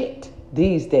us shit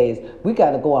these days. We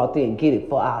got to go out there and get it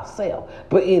for ourselves.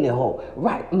 But anyhow,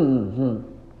 right.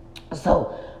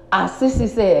 So our sissy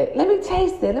said, let me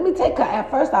taste it. Let me take her.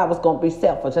 At first I was going to be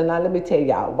selfish, and now let me tell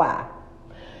y'all why.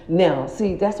 Now,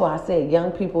 see, that's why I said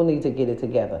young people need to get it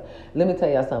together. Let me tell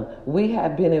y'all something. We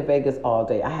have been in Vegas all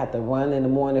day. I had to run in the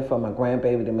morning for my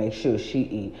grandbaby to make sure she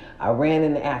eat. I ran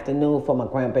in the afternoon for my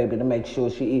grandbaby to make sure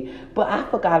she eat. But I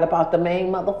forgot about the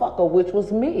main motherfucker, which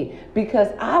was me, because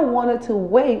I wanted to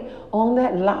wait on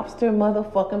that lobster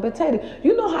motherfucking potato.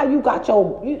 You know how you got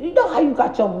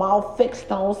your mouth fixed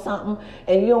on something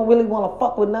and you don't really want to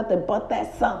fuck with nothing but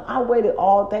that something. I waited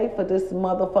all day for this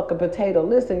motherfucking potato.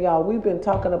 Listen, y'all, we've been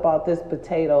talking about this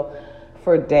potato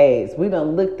for days. We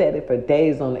done looked at it for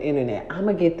days on the internet. I'm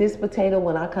going to get this potato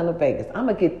when I come to Vegas. I'm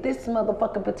going to get this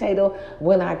motherfucking potato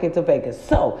when I get to Vegas.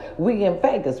 So we in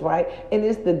Vegas, right? And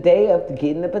it's the day of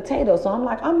getting the potato. So I'm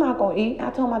like, I'm not going to eat.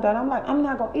 I told my daughter, I'm like, I'm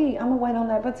not going to eat. I'm going to wait on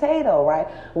that potato, right?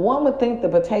 One would think the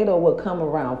potato would come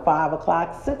around 5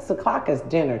 o'clock. 6 o'clock is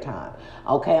dinner time.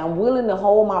 Okay, I'm willing to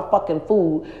hold my fucking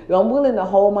food. I'm willing to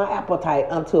hold my appetite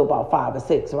until about 5 or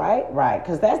 6, right? Right,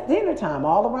 because that's dinner time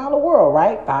all around the world,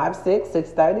 right? 5, 6,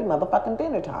 6:30, motherfucking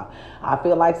dinner time. I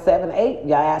feel like 7, 8,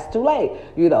 y'all ass too late.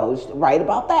 You know, right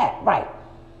about that, right?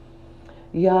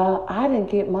 Y'all, I didn't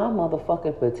get my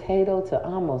motherfucking potato till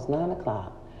almost 9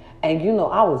 o'clock. And you know,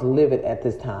 I was livid at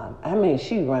this time. I mean,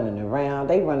 she running around,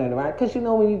 they running around. Because you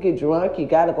know, when you get drunk, you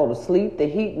got to go to sleep. The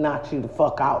heat knocks you the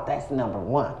fuck out. That's number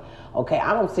one. Okay,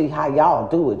 I don't see how y'all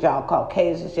do it. Y'all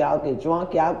Caucasians, y'all get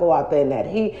drunk, y'all go out there in that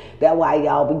heat. That's why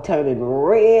y'all be turning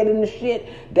red and shit.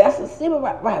 That's a simple,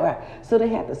 right. So they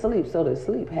have to sleep. So they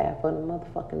sleep half of the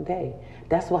motherfucking day.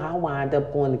 That's why I wind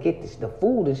up going to get the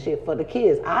food and shit for the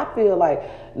kids. I don't feel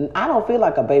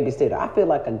like a babysitter. I feel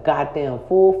like a goddamn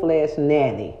full-fledged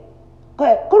nanny.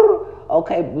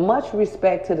 Okay, much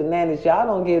respect to the nannies. Y'all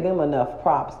don't give them enough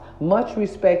props. Much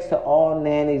respect to all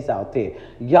nannies out there.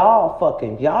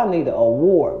 Y'all need an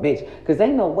award, bitch. Because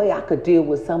ain't no way I could deal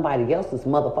with somebody else's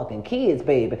motherfucking kids,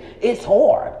 baby. It's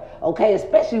hard, okay?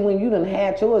 Especially when you done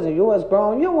had yours and yours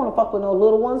grown. You don't want to fuck with no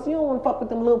little ones. You don't want to fuck with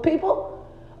them little people,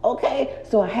 okay?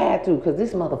 So I had to, because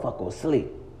this motherfucker was asleep.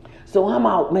 So I'm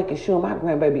out making sure my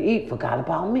grandbaby eat, forgot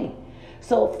about me.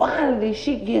 So finally,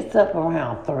 she gets up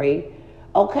around 3.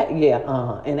 Okay,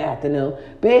 in the afternoon.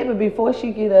 Baby, before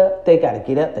she get up, they got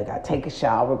to take a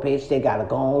shower, bitch. They got to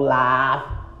go on live.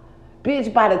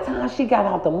 Bitch, by the time she got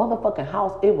out the motherfucking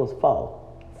house, it was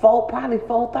 4, probably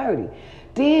 4:30.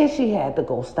 Then she had to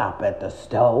go stop at the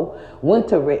store, went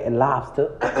to Red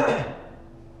Lobster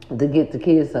to get the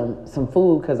kids some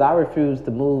food, because I refused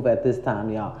to move at this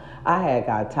time, y'all. I had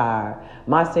got tired.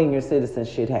 My senior citizen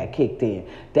shit had kicked in.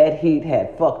 That heat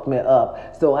had fucked me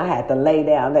up. So I had to lay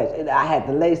down I had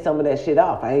to lay some of that shit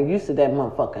off. I ain't used to that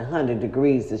motherfucking 100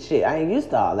 degrees and shit. I ain't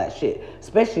used to all that shit,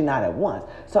 especially not at once.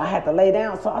 So I had to lay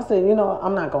down. So I said, you know what?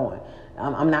 I'm not going.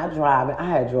 I'm not driving. I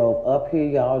had drove up here,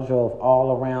 y'all, drove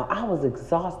all around. I was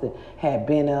exhausted. Had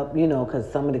been up, you know,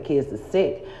 because some of the kids are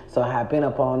sick. So I had been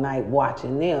up all night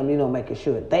watching them, you know, making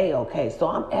sure they okay. So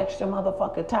I'm extra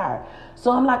motherfucking tired.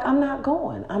 So I'm like, I'm not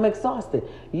going. I'm exhausted.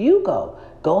 You go.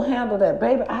 Go handle that,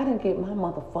 baby. I didn't get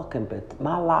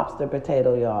my lobster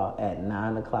potato, y'all, at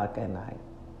 9 o'clock at night.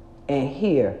 And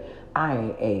here, I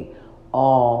ain't ate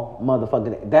all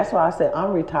motherfucking day. That's why I said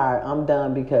I'm retired. I'm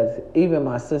done, because even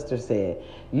my sister said,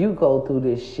 you go through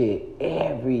this shit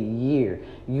every year.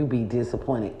 You be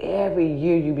disappointed. Every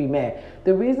year you be mad.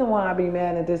 The reason why I be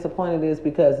mad and disappointed is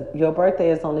because your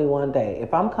birthday is only one day.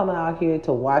 If I'm coming out here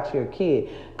to watch your kid,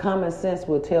 common sense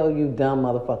will tell you dumb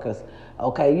motherfuckers.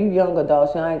 Okay, you young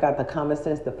adults, y'all ain't got the common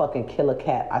sense to fucking kill a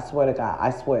cat. I swear to God, I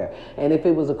swear. And if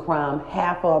it was a crime,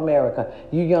 half of America,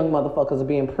 you young motherfuckers would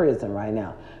be in prison right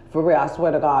now. For real, I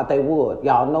swear to God, they would.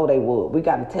 Y'all know they would. We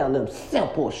got to tell them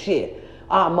simple shit.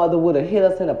 Our mother would have hit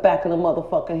us in the back of the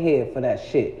motherfucking head for that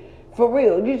shit. For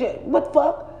real. You just, what the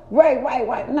fuck?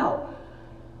 Right. No.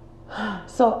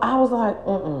 So I was like,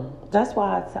 That's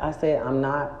why I said I'm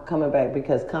not coming back,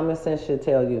 because common sense should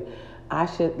tell you I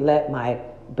should let my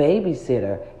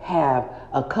babysitter have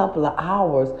a couple of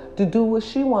hours to do what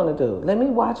she want to do. Let me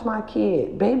watch my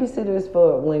kid. Babysitter is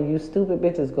for when you stupid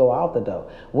bitches go out the door.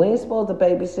 We ain't supposed to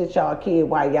babysit y'all kid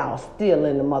while y'all still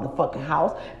in the motherfucking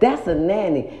house. That's a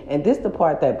nanny. And this the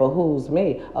part that behooves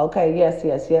me. Okay, yes,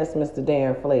 Mr.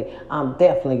 Darren Flea. I'm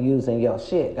definitely using your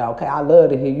shit. Okay, I love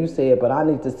to hear you say it, but I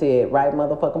need to say it right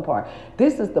motherfucking part.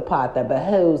 This is the part that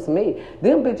behooves me.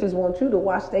 Them bitches want you to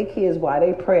watch their kids while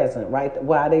they present, right?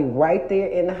 While they right there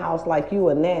in the house like you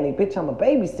a nanny. Bitch, I'm a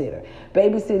babysitter.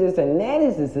 Babysitters and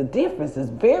nannies is a difference. It's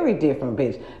very different,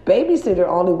 bitch. Babysitter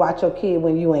only watch your kid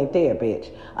when you ain't there,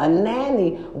 bitch. A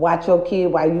nanny watch your kid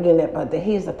while you didn't. But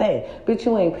here's the thing, bitch,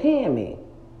 you ain't paying me.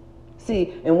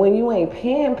 See, and when you ain't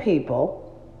paying people,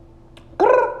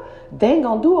 they ain't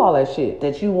gonna do all that shit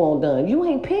that you want done. You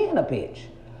ain't paying a bitch.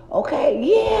 Okay,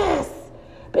 yes.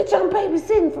 Bitch, I'm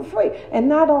babysitting for free. And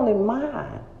not only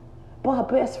mine, but her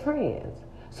best friends.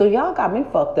 So y'all got me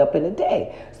fucked up in the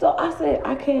day. So I said,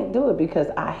 I can't do it because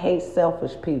I hate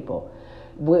selfish people.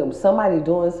 When somebody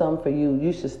doing something for you,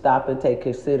 you should stop and take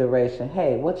consideration.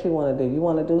 Hey, what you want to do? You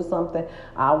want to do something?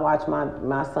 I'll watch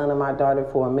my son and my daughter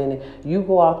for a minute. You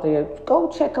go out there,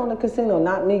 go check on the casino.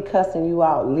 Not me cussing you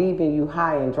out, leaving you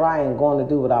high and dry and going to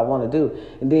do what I want to do.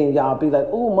 And then y'all be like,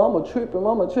 oh, mama tripping,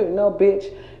 mama tripping. No,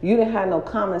 bitch, you didn't have no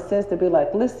common sense to be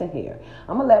like, listen here.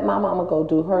 I'm going to let my mama go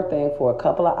do her thing for a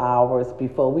couple of hours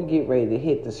before we get ready to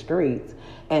hit the streets.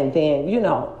 And then,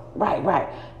 right.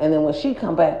 And then when she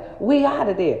come back, we out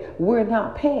of there. We're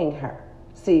not paying her.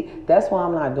 See, that's why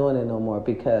I'm not doing it no more,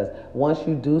 because once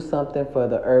you do something for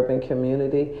the urban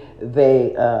community,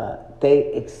 they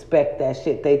expect that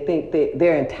shit. They think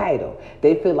they're entitled.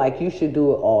 They feel like you should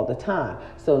do it all the time.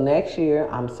 So next year,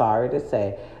 I'm sorry to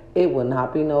say, it will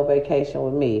not be no vacation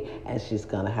with me, and she's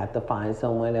going to have to find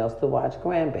someone else to watch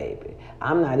grandbaby.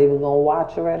 I'm not even going to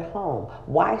watch her at home.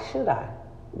 Why should I?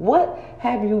 What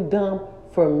have you done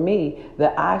for me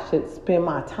that I should spend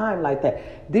my time like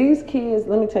that? These kids,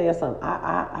 let me tell you something.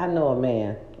 I know a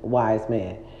man, wise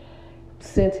man,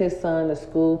 sent his son to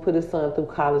school, put his son through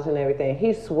college and everything.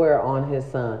 He swear on his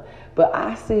son. But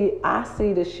I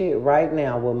see the shit right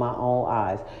now with my own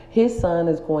eyes. His son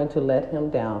is going to let him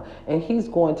down, and he's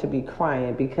going to be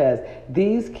crying because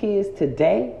these kids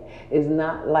today is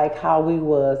not like how we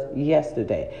was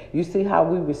yesterday. You see how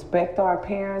we respect our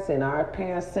parents, and our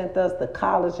parents sent us to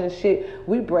college and shit.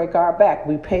 We break our back.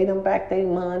 We pay them back their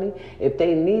money. If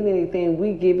they need anything,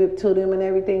 we give it to them and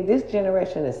everything. This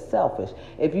generation is selfish.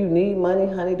 If you need money,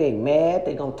 honey, they mad.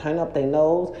 They gonna turn up their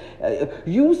nose.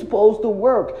 You supposed to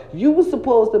work. You was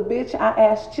supposed to, bitch, I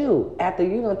asked you. After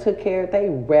you done took care of they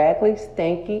raggedy,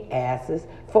 stanky asses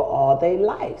for all their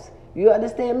lives. You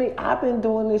understand me? I've been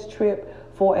doing this trip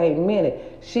for a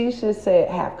minute. She should say,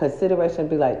 have consideration,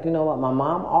 be like, you know what, my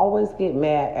mom always get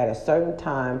mad at a certain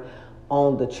time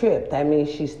on the trip. That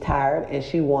means she's tired and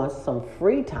she wants some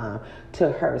free time to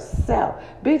herself.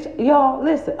 Bitch, y'all,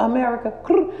 listen, America,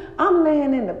 I'm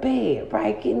laying in the bed,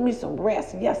 right, getting me some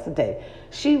rest yesterday.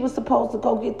 She was supposed to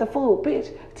go get the food.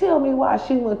 Bitch, tell me why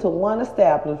she went to one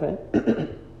establishment,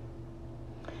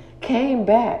 came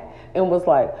back, and was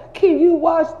like, can you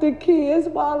watch the kids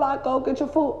while I go get your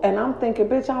food? And I'm thinking,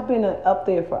 bitch, I've been up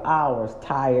there for hours,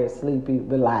 tired, sleepy,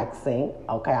 relaxing.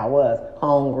 Okay, I was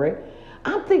hungry.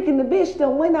 I'm thinking the bitch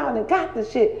done went out and got the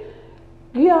shit.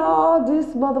 Y'all, this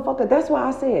motherfucker, that's why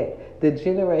I said the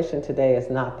generation today is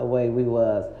not the way we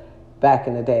was back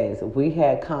in the days. We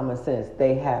had common sense.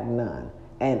 They have none.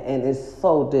 And it's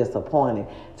so disappointing.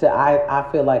 I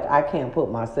feel like I can't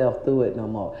put myself through it no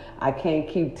more. I can't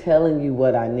keep telling you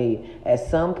what I need. At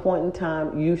some point in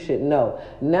time, you should know.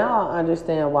 Now I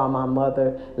understand why my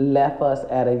mother left us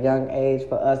at a young age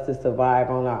for us to survive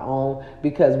on our own,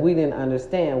 because we didn't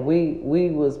understand. We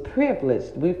was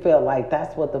privileged. We felt like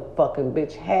that's what the fucking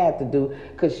bitch had to do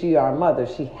because she our mother.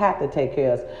 She had to take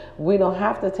care of us. We don't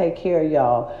have to take care of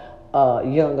y'all.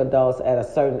 Young adults at a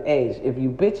certain age. If you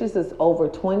bitches is over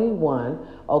 21,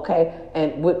 okay,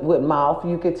 and with mouth,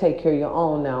 you could take care of your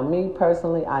own. Now, me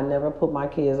personally, I never put my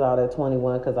kids out at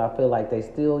 21 because I feel like they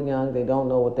still young. They don't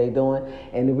know what they're doing.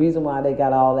 And the reason why they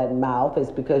got all that mouth is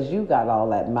because you got all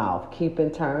that mouth. Keep in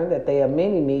turn that they are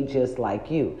mini-me just like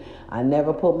you. I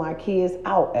never put my kids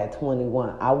out at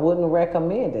 21. I wouldn't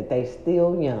recommend it. They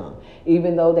still young.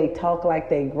 Even though they talk like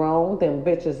they grown, them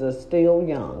bitches are still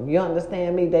young. You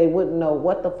understand me? They wouldn't know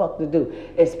what the fuck to do,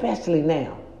 especially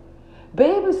now.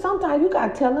 Baby, sometimes you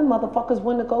gotta tell them motherfuckers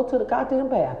when to go to the goddamn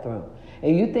bathroom.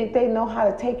 And you think they know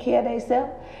how to take care of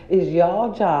themselves? It's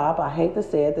y'all job, I hate to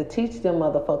say it, to teach them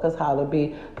motherfuckers how to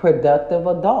be productive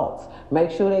adults. Make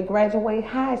sure they graduate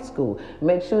high school.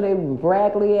 Make sure they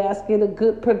raggedy ass get a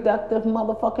good productive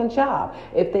motherfucking job.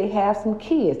 If they have some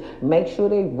kids, make sure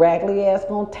they raggedy ass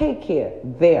gonna take care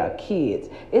of their kids.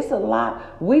 It's a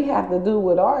lot we have to do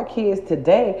with our kids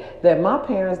today that my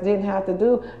parents didn't have to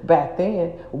do back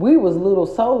then. We was little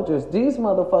soldiers. These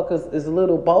motherfuckers is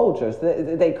little bulgers.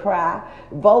 They cry,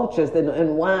 vultures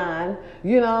and whine,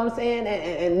 you know what I'm saying,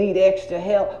 and need extra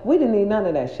help. We didn't need none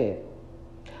of that shit.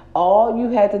 All you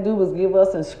had to do was give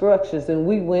us instructions, and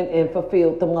we went and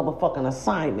fulfilled the motherfucking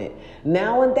assignment.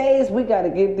 Nowadays, we got to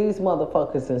give these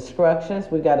motherfuckers instructions.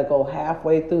 We got to go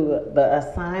halfway through the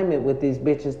assignment with these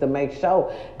bitches to make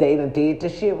sure they done did the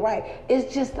shit right.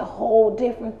 It's just a whole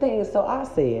different thing. So I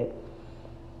said,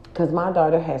 because my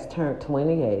daughter has turned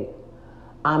 28,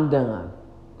 I'm done.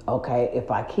 Okay,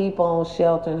 if I keep on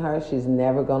sheltering her, she's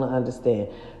never going to understand.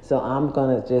 So I'm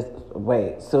going to just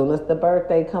wait. Soon as the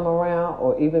birthday come around,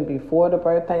 or even before the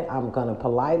birthday, I'm going to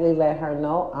politely let her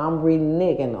know I'm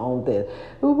reneging on this.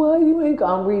 Why you ain't?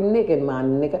 I'm reneging, my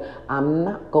nigga. I'm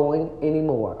not going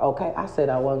anymore. Okay, I said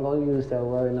I wasn't going to use that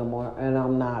word no more, and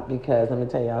I'm not, because let me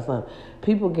tell y'all something.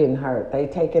 People getting hurt. They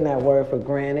taking that word for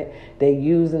granted. They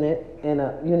using it in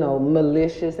a,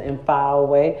 malicious and foul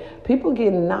way. People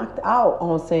getting knocked out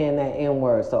on saying that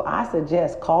N-word. So I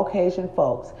suggest Caucasian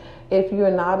folks, if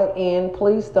you're not an N,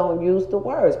 please don't use the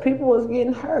words. People was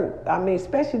getting hurt. I mean,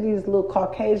 especially these little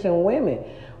Caucasian women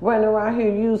running around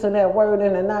here using that word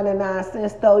in the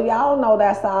 99-cent store. Y'all know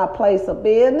that's our place of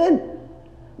business.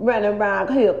 Running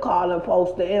around here calling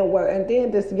folks the N-word. And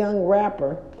then this young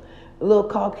rapper, little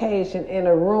Caucasian, in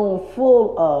a room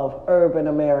full of urban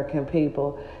American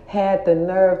people, had the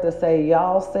nerve to say,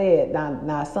 y'all said,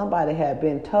 now somebody had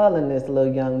been telling this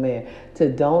little young man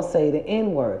to don't say the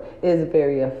N-word. It's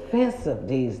very offensive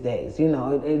these days.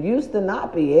 It used to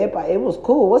not be. Everybody, it was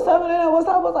cool. What's up with that? What's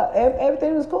up?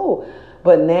 Everything was cool.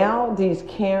 But now these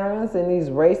Karens and these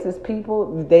racist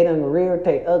people, they done reared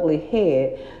their ugly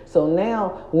head. So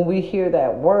now when we hear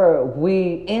that word,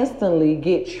 we instantly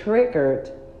get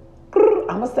triggered.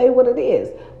 I'm going to say what it is.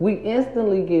 We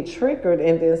instantly get triggered,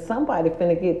 and then somebody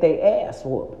finna get their ass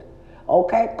whooped.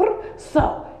 Okay?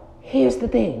 So, here's the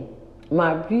thing,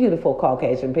 my beautiful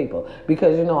Caucasian people,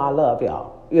 because I love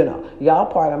y'all. Y'all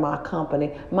part of my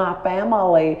company, my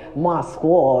family, my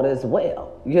squad as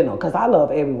well. Because I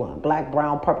love everyone. Black,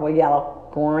 brown, purple, yellow,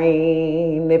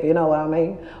 green, if you know what I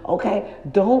mean. Okay?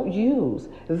 Don't use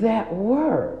that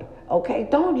word. Okay,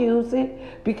 don't use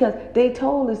it, because they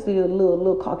told us the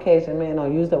little Caucasian man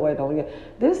don't use that word. Don't use.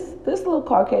 This little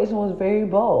Caucasian was very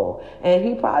bold, and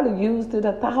he probably used it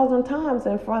 1,000 times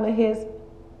in front of his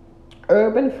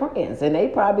urban friends, and they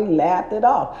probably laughed it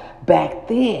off back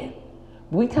then.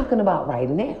 We talking about right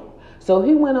now. So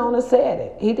he went on and said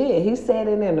it. He did. He said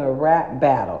it in a rap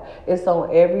battle. It's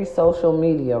on every social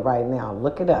media right now.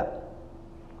 Look it up.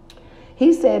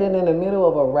 He said it in the middle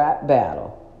of a rap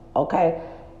battle. Okay.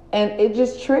 And it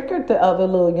just triggered the other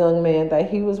little young man that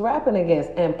he was rapping against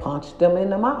and punched him in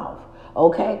the mouth.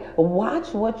 Okay?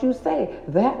 Watch what you say.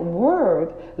 That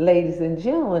word, ladies and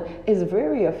gentlemen, is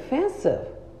very offensive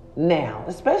now,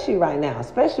 especially right now,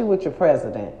 especially with your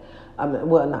president.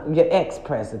 Not your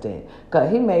ex-president.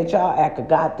 Because he made y'all act a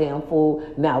goddamn fool.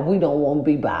 Now we don't want to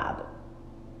be bothered.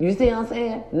 You see what I'm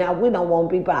saying? Now we don't want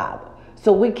to be bothered.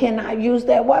 So we cannot use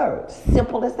that word.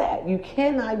 Simple as that. You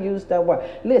cannot use that word.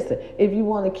 Listen, if you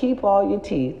want to keep all your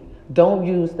teeth, don't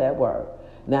use that word.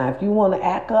 Now, if you want to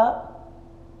act up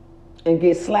and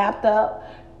get slapped up,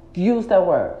 use that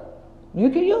word. You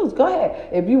can use. Go ahead.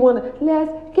 If you want to,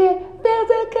 let's get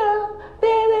physical,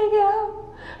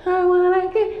 physical. I want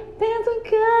to get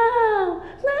physical.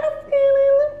 Let's get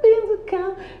in the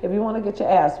physical. If you want to get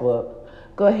your ass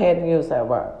whooped, go ahead and use that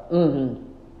word. Mm-hmm.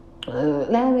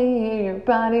 Let me hear your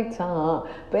body talk,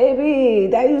 baby.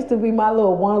 That used to be my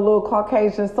one little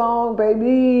Caucasian song,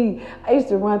 baby. I used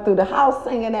to run through the house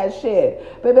singing that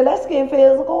shit, baby. Let's get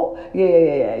physical.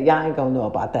 Yeah. Y'all ain't gonna know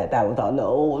about that. That was a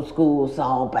little old school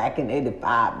song back in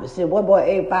 '85. Shit, what boy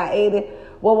 85, 80?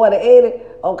 What was it, 80?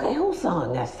 Okay, who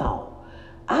sung that song?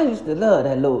 I used to love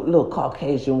that little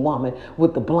Caucasian woman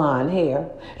with the blonde hair.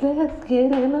 Let's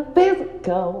get in the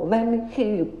physical. Let me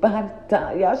hear your body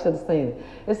talk. Y'all should have seen it.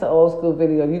 It's an old school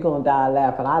video. You're going to die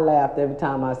laughing. I laughed every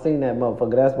time I seen that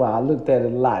motherfucker. That's why I looked at it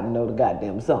a lot and know the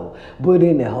goddamn song. But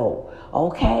in the hole.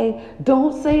 Okay?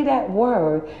 Don't say that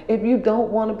word if you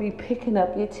don't want to be picking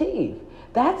up your teeth.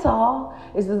 That's all.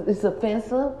 It's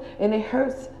offensive, and it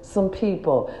hurts some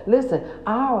people. Listen,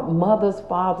 our mothers'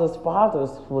 fathers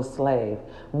were slaves.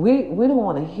 We don't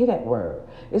want to hear that word.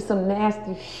 It's some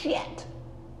nasty shit.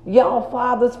 Y'all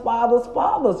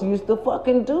fathers used to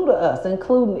fucking do to us,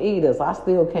 including eat us. I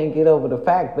still can't get over the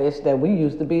fact, bitch, that we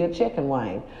used to be a chicken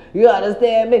wing. You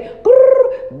understand me?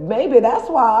 Maybe that's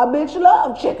why I bitch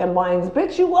love chicken wings.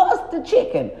 Bitch, you was the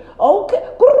chicken. Okay?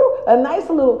 A nice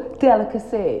little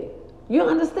delicacy. You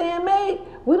understand me?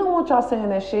 We don't want y'all saying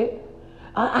that shit.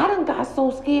 I done got so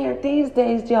scared these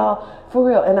days, y'all, for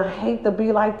real. And I hate to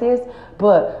be like this,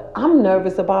 but I'm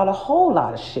nervous about a whole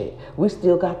lot of shit. We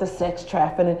still got the sex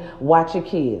trafficking. Watch your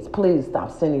kids. Please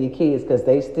stop sending your kids, because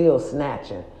they still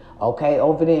snatching. Okay,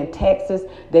 over there in Texas,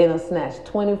 they done snatched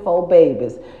 24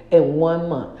 babies in 1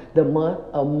 month, the month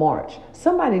of March.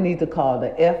 Somebody needs to call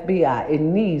the FBI. It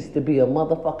needs to be a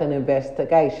motherfucking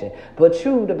investigation. But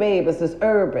true, the babies is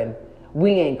urban.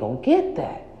 We ain't gonna get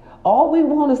that. All we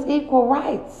want is equal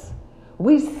rights.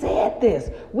 We said this.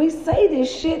 We say this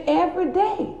shit every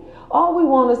day. All we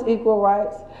want is equal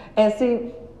rights. And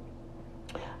see,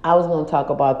 I was going to talk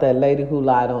about that lady who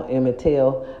lied on Emmett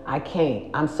Till. I can't.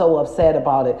 I'm so upset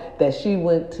about it that she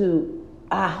went to,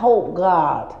 I hope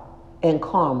God and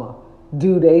karma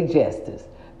do they justice,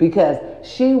 because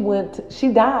she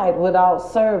died without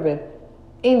serving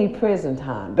any prison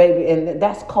time, baby, and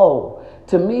that's cold.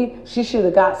 To me, she should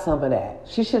have got some of that.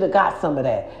 She should have got some of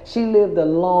that. She lived a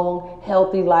long,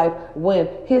 healthy life when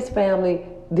his family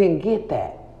didn't get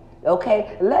that.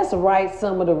 Okay, let's right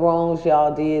some of the wrongs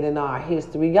y'all did in our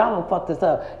history. Y'all done fucked us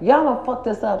up. Y'all done fucked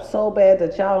us up so bad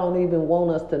that y'all don't even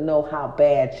want us to know how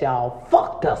bad y'all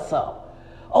fucked us up.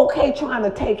 Okay, trying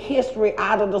to take history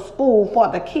out of the school for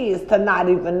the kids to not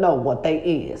even know what they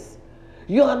is.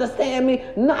 You understand me?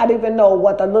 Not even know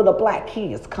what the little black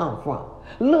kids come from.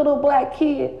 Little black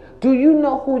kid, do you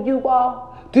know who you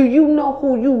are? Do you know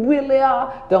who you really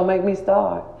are? Don't make me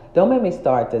start. Don't make me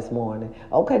start this morning.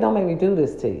 Okay, don't make me do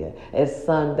this to you. It's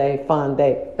Sunday, fun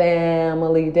day,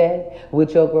 family day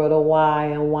with your girl, the why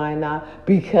and why not?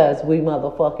 Because we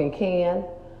motherfucking can.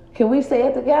 Can we say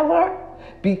it together?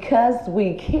 Because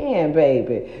we can,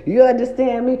 baby. You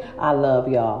understand me? I love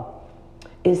y'all.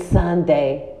 It's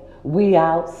Sunday. We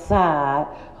outside.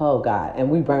 Oh, God. And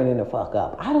we burning the fuck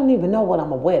up. I don't even know what I'm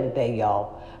going to wear today,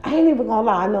 y'all. I ain't even going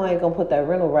to lie. I know I ain't going to put that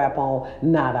rental wrap on.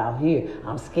 Not out here.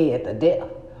 I'm scared to death.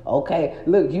 Okay,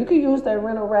 look, you can use that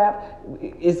rental wrap.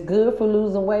 It's good for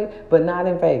losing weight, but not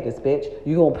in Vegas, bitch.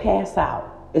 You're going to pass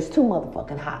out. It's too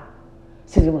motherfucking hot.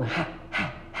 So you want to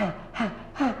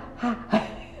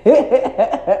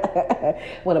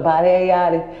when a body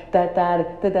I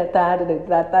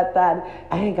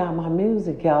ain't got my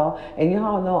music, y'all. And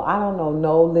y'all know I don't know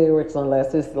no lyrics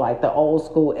unless it's like the old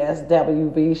school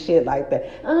SWV shit like that.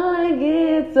 I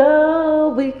get so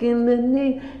weak in the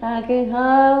knee, I can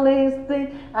hardly see,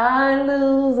 I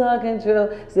lose all control.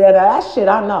 See, that shit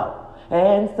I know.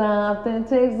 And something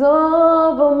takes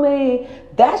over me.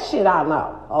 That shit I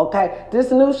know. Okay?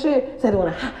 This new shit, said it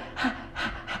when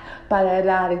no,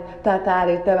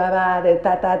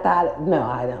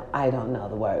 I don't know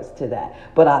the words to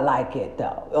that, but I like it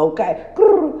though. Okay,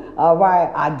 all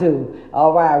right, I do.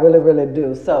 All right, I really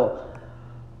do. So,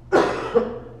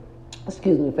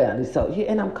 excuse me, family. So, yeah,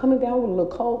 and I'm coming down with a little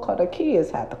cold because the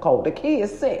kids have the cold. The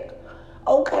kids sick.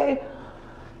 Okay,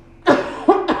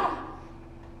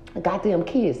 goddamn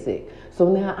kids sick. So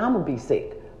now I'm gonna be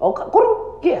sick.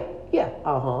 Okay, yeah,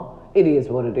 It is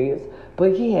what it is.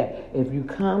 But yeah, if you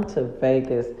come to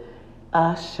Vegas,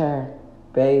 Usher,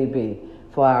 baby,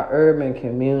 for our urban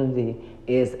community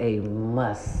is a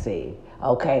must-see.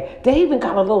 Okay? They even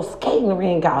got a little skating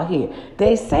rink out here.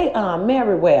 They say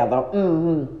Merriweather,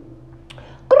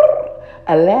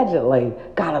 allegedly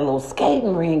got a little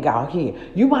skating ring out here.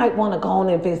 You might want to go on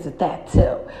and visit that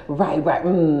too. Right.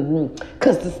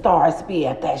 Because the stars be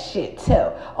at that shit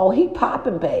too. Oh, he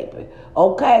popping, baby.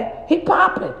 Okay? He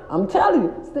popping. I'm telling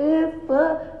you.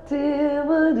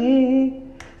 Sensitivity.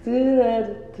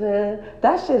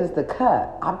 That shit is the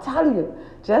cut. I'm telling you.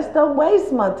 Just don't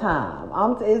waste my time.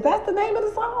 Is that the name of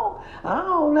the song? I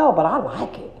don't know, but I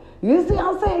like it. You see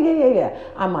what I'm saying? Yeah.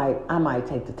 I might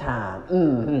take the time.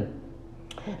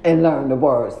 And learn the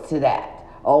words to that.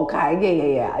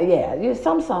 Okay, yeah.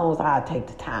 Some songs I take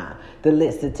the time to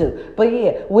listen to. But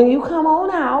yeah, when you come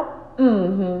on out,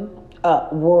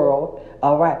 world,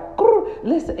 all right.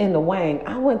 Listen, in the Wang,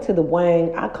 I went to the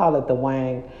Wang. I call it the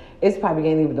Wang. It's probably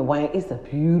ain't even the Wang. It's a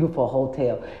beautiful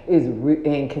hotel. It's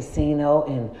in casino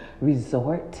and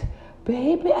resort.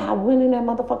 Baby, I went in that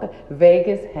motherfucker.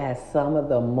 Vegas has some of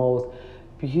the most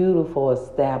beautiful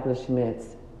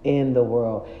establishments in the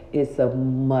world. It's a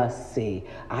must-see.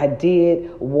 I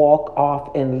did walk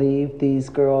off and leave these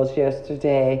girls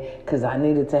yesterday because I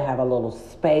needed to have a little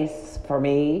space for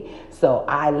me. So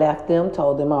I left them,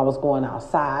 told them I was going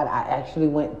outside. I actually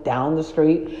went down the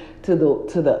street to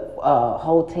the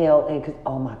hotel, and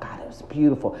oh my God, it was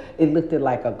beautiful. It looked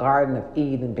like a Garden of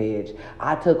Eden, bitch.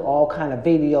 I took all kind of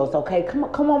videos. Okay,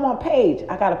 come on my page.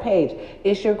 I got a page.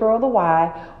 It's your girl, the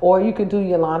Y, or you could do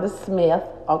Yolanda Smith.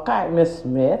 Okay, Miss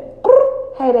Smith.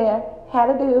 Hey there, how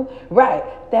to do? Right,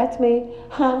 that's me.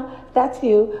 That's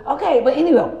you. Okay, but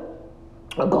anyway,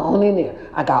 I'm going in there.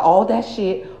 I got all that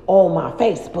shit on my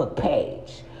Facebook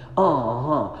page.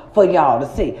 For y'all to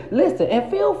see. Listen, and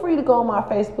feel free to go on my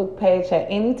Facebook page at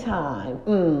any time.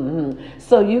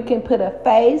 So you can put a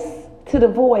face to the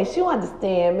voice. You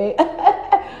understand me?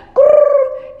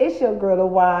 It's your girl, the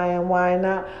why and why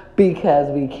not? Because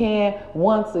we can.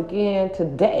 Once again,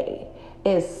 today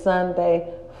is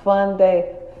Sunday, fun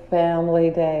day, family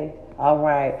day. All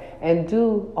right. And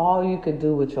do all you can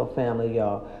do with your family,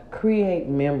 y'all. Create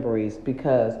memories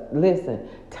because, listen,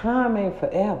 time ain't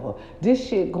forever. This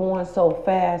shit going so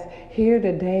fast. Here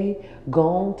today,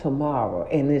 gone tomorrow.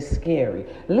 And it's scary.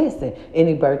 Listen,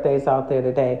 any birthdays out there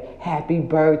today? Happy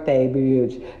birthday,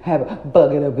 bitch. Have a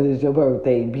fuck it up because it's your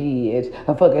birthday, bitch.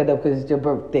 I fuck it up because it's your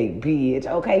birthday, bitch.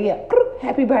 Okay, yeah.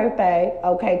 Happy birthday.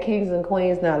 Okay, kings and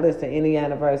queens. Now listen, any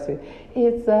anniversary.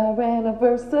 It's our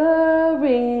anniversary.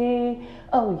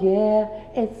 Oh yeah,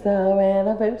 it's our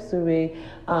anniversary.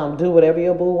 Do whatever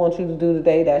your boo wants you to do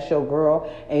today. That's your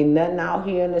girl. Ain't nothing out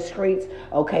here in the streets.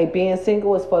 Okay, being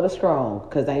single is for the strong.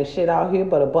 Cause ain't shit out here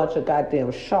but a bunch of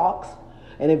goddamn sharks.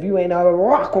 And if you ain't a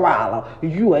rock roller,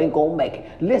 you ain't gonna make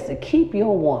it. Listen, keep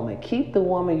your woman. Keep the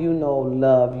woman you know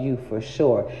love you for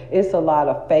sure. It's a lot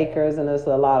of fakers and there's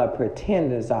a lot of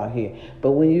pretenders out here.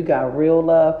 But when you got real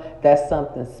love, that's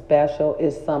something special.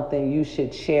 It's something you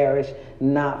should cherish,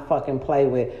 not fucking play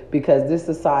with. Because this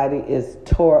society is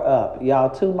tore up.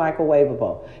 Y'all too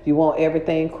microwavable. You want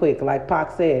everything quick. Like Pac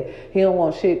said, he don't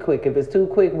want shit quick. If it's too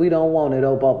quick, we don't want it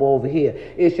over here.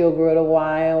 It's your girl to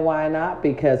why and why not?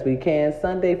 Because we can.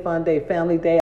 Sunday, fun day, family day.